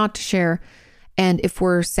appropriate not to share. And if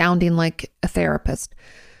we're sounding like a therapist.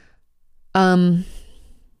 A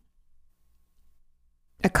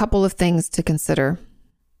couple of things to consider.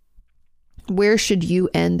 Where should you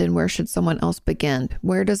end and where should someone else begin?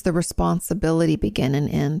 Where does the responsibility begin and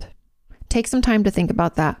end? Take some time to think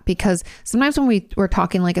about that, because sometimes when we're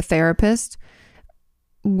talking like a therapist,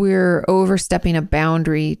 we're overstepping a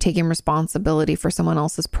boundary, taking responsibility for someone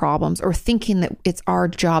else's problems, or thinking that it's our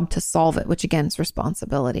job to solve it, which again is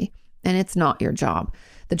responsibility. And it's not your job.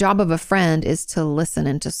 The job of a friend is to listen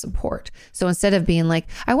and to support. So instead of being like,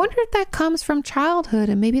 I wonder if that comes from childhood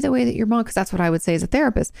and maybe the way that your mom, because that's what I would say as a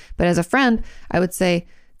therapist. But as a friend, I would say,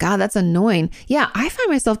 God, that's annoying. Yeah, I find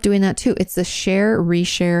myself doing that too. It's the share,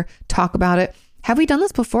 reshare, talk about it. Have we done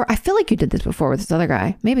this before? I feel like you did this before with this other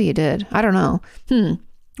guy. Maybe you did. I don't know.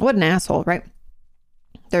 What an asshole, right?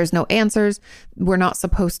 There's no answers. We're not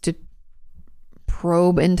supposed to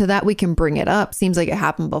probe into that. We can bring it up. Seems like it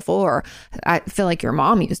happened before. I feel like your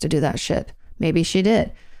mom used to do that shit. Maybe she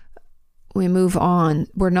did. We move on.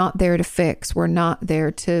 We're not there to fix. We're not there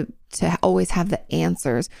to always have the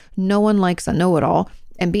answers. No one likes a know-it-all.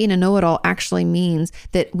 And being a know-it-all actually means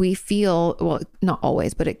that we feel, well, not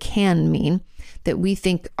always, but it can mean that we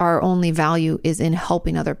think our only value is in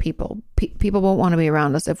helping other people. People won't want to be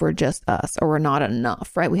around us if we're just us or we're not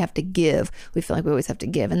enough, right? We have to give. We feel like we always have to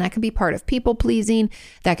give. And that can be part of people pleasing.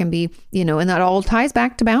 That can be, and that all ties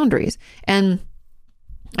back to boundaries. And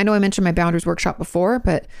I know I mentioned my boundaries workshop before,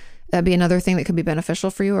 but that'd be another thing that could be beneficial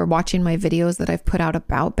for you, or watching my videos that I've put out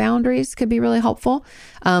about boundaries could be really helpful.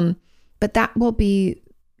 But that will be,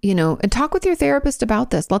 and talk with your therapist about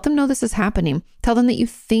this. Let them know this is happening. Tell them that you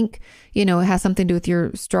think, it has something to do with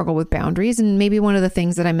your struggle with boundaries. And maybe one of the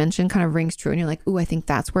things that I mentioned kind of rings true and you're like, ooh, I think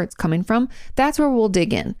that's where it's coming from. That's where we'll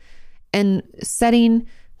dig in. And setting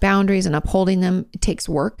boundaries and upholding them, it takes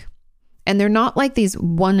work. And they're not like these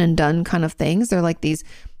one and done kind of things. They're like these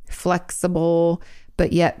flexible,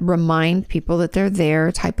 but yet remind people that they're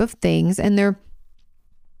there type of things. And they're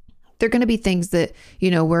going to be things that,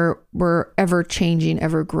 we're ever changing,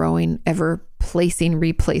 ever growing, ever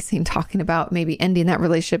replacing, talking about maybe ending that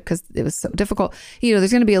relationship because it was so difficult.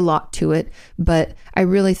 There's going to be a lot to it, but I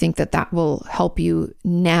really think that will help you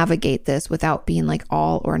navigate this without being like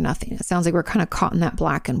all or nothing. It sounds like we're kind of caught in that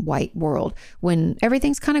black and white world when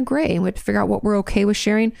everything's kind of gray, and we have to figure out what we're okay with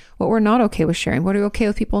sharing, what we're not okay with sharing, what are we okay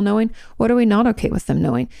with people knowing, what are we not okay with them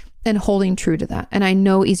knowing, and holding true to that. And I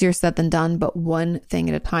know easier said than done, but one thing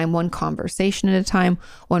at a time, one conversation at a time,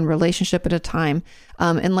 one relationship at a time,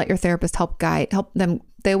 and let your therapist help them.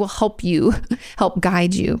 They will help you, help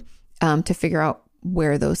guide you to figure out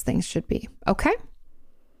where those things should be. Okay.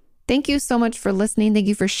 Thank you so much for listening. Thank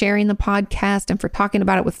you for sharing the podcast and for talking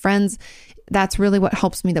about it with friends. That's really what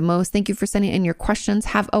helps me the most. Thank you for sending in your questions.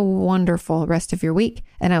 Have a wonderful rest of your week,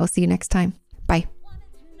 and I will see you next time. Bye.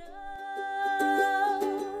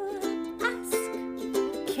 Ask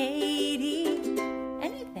Katie.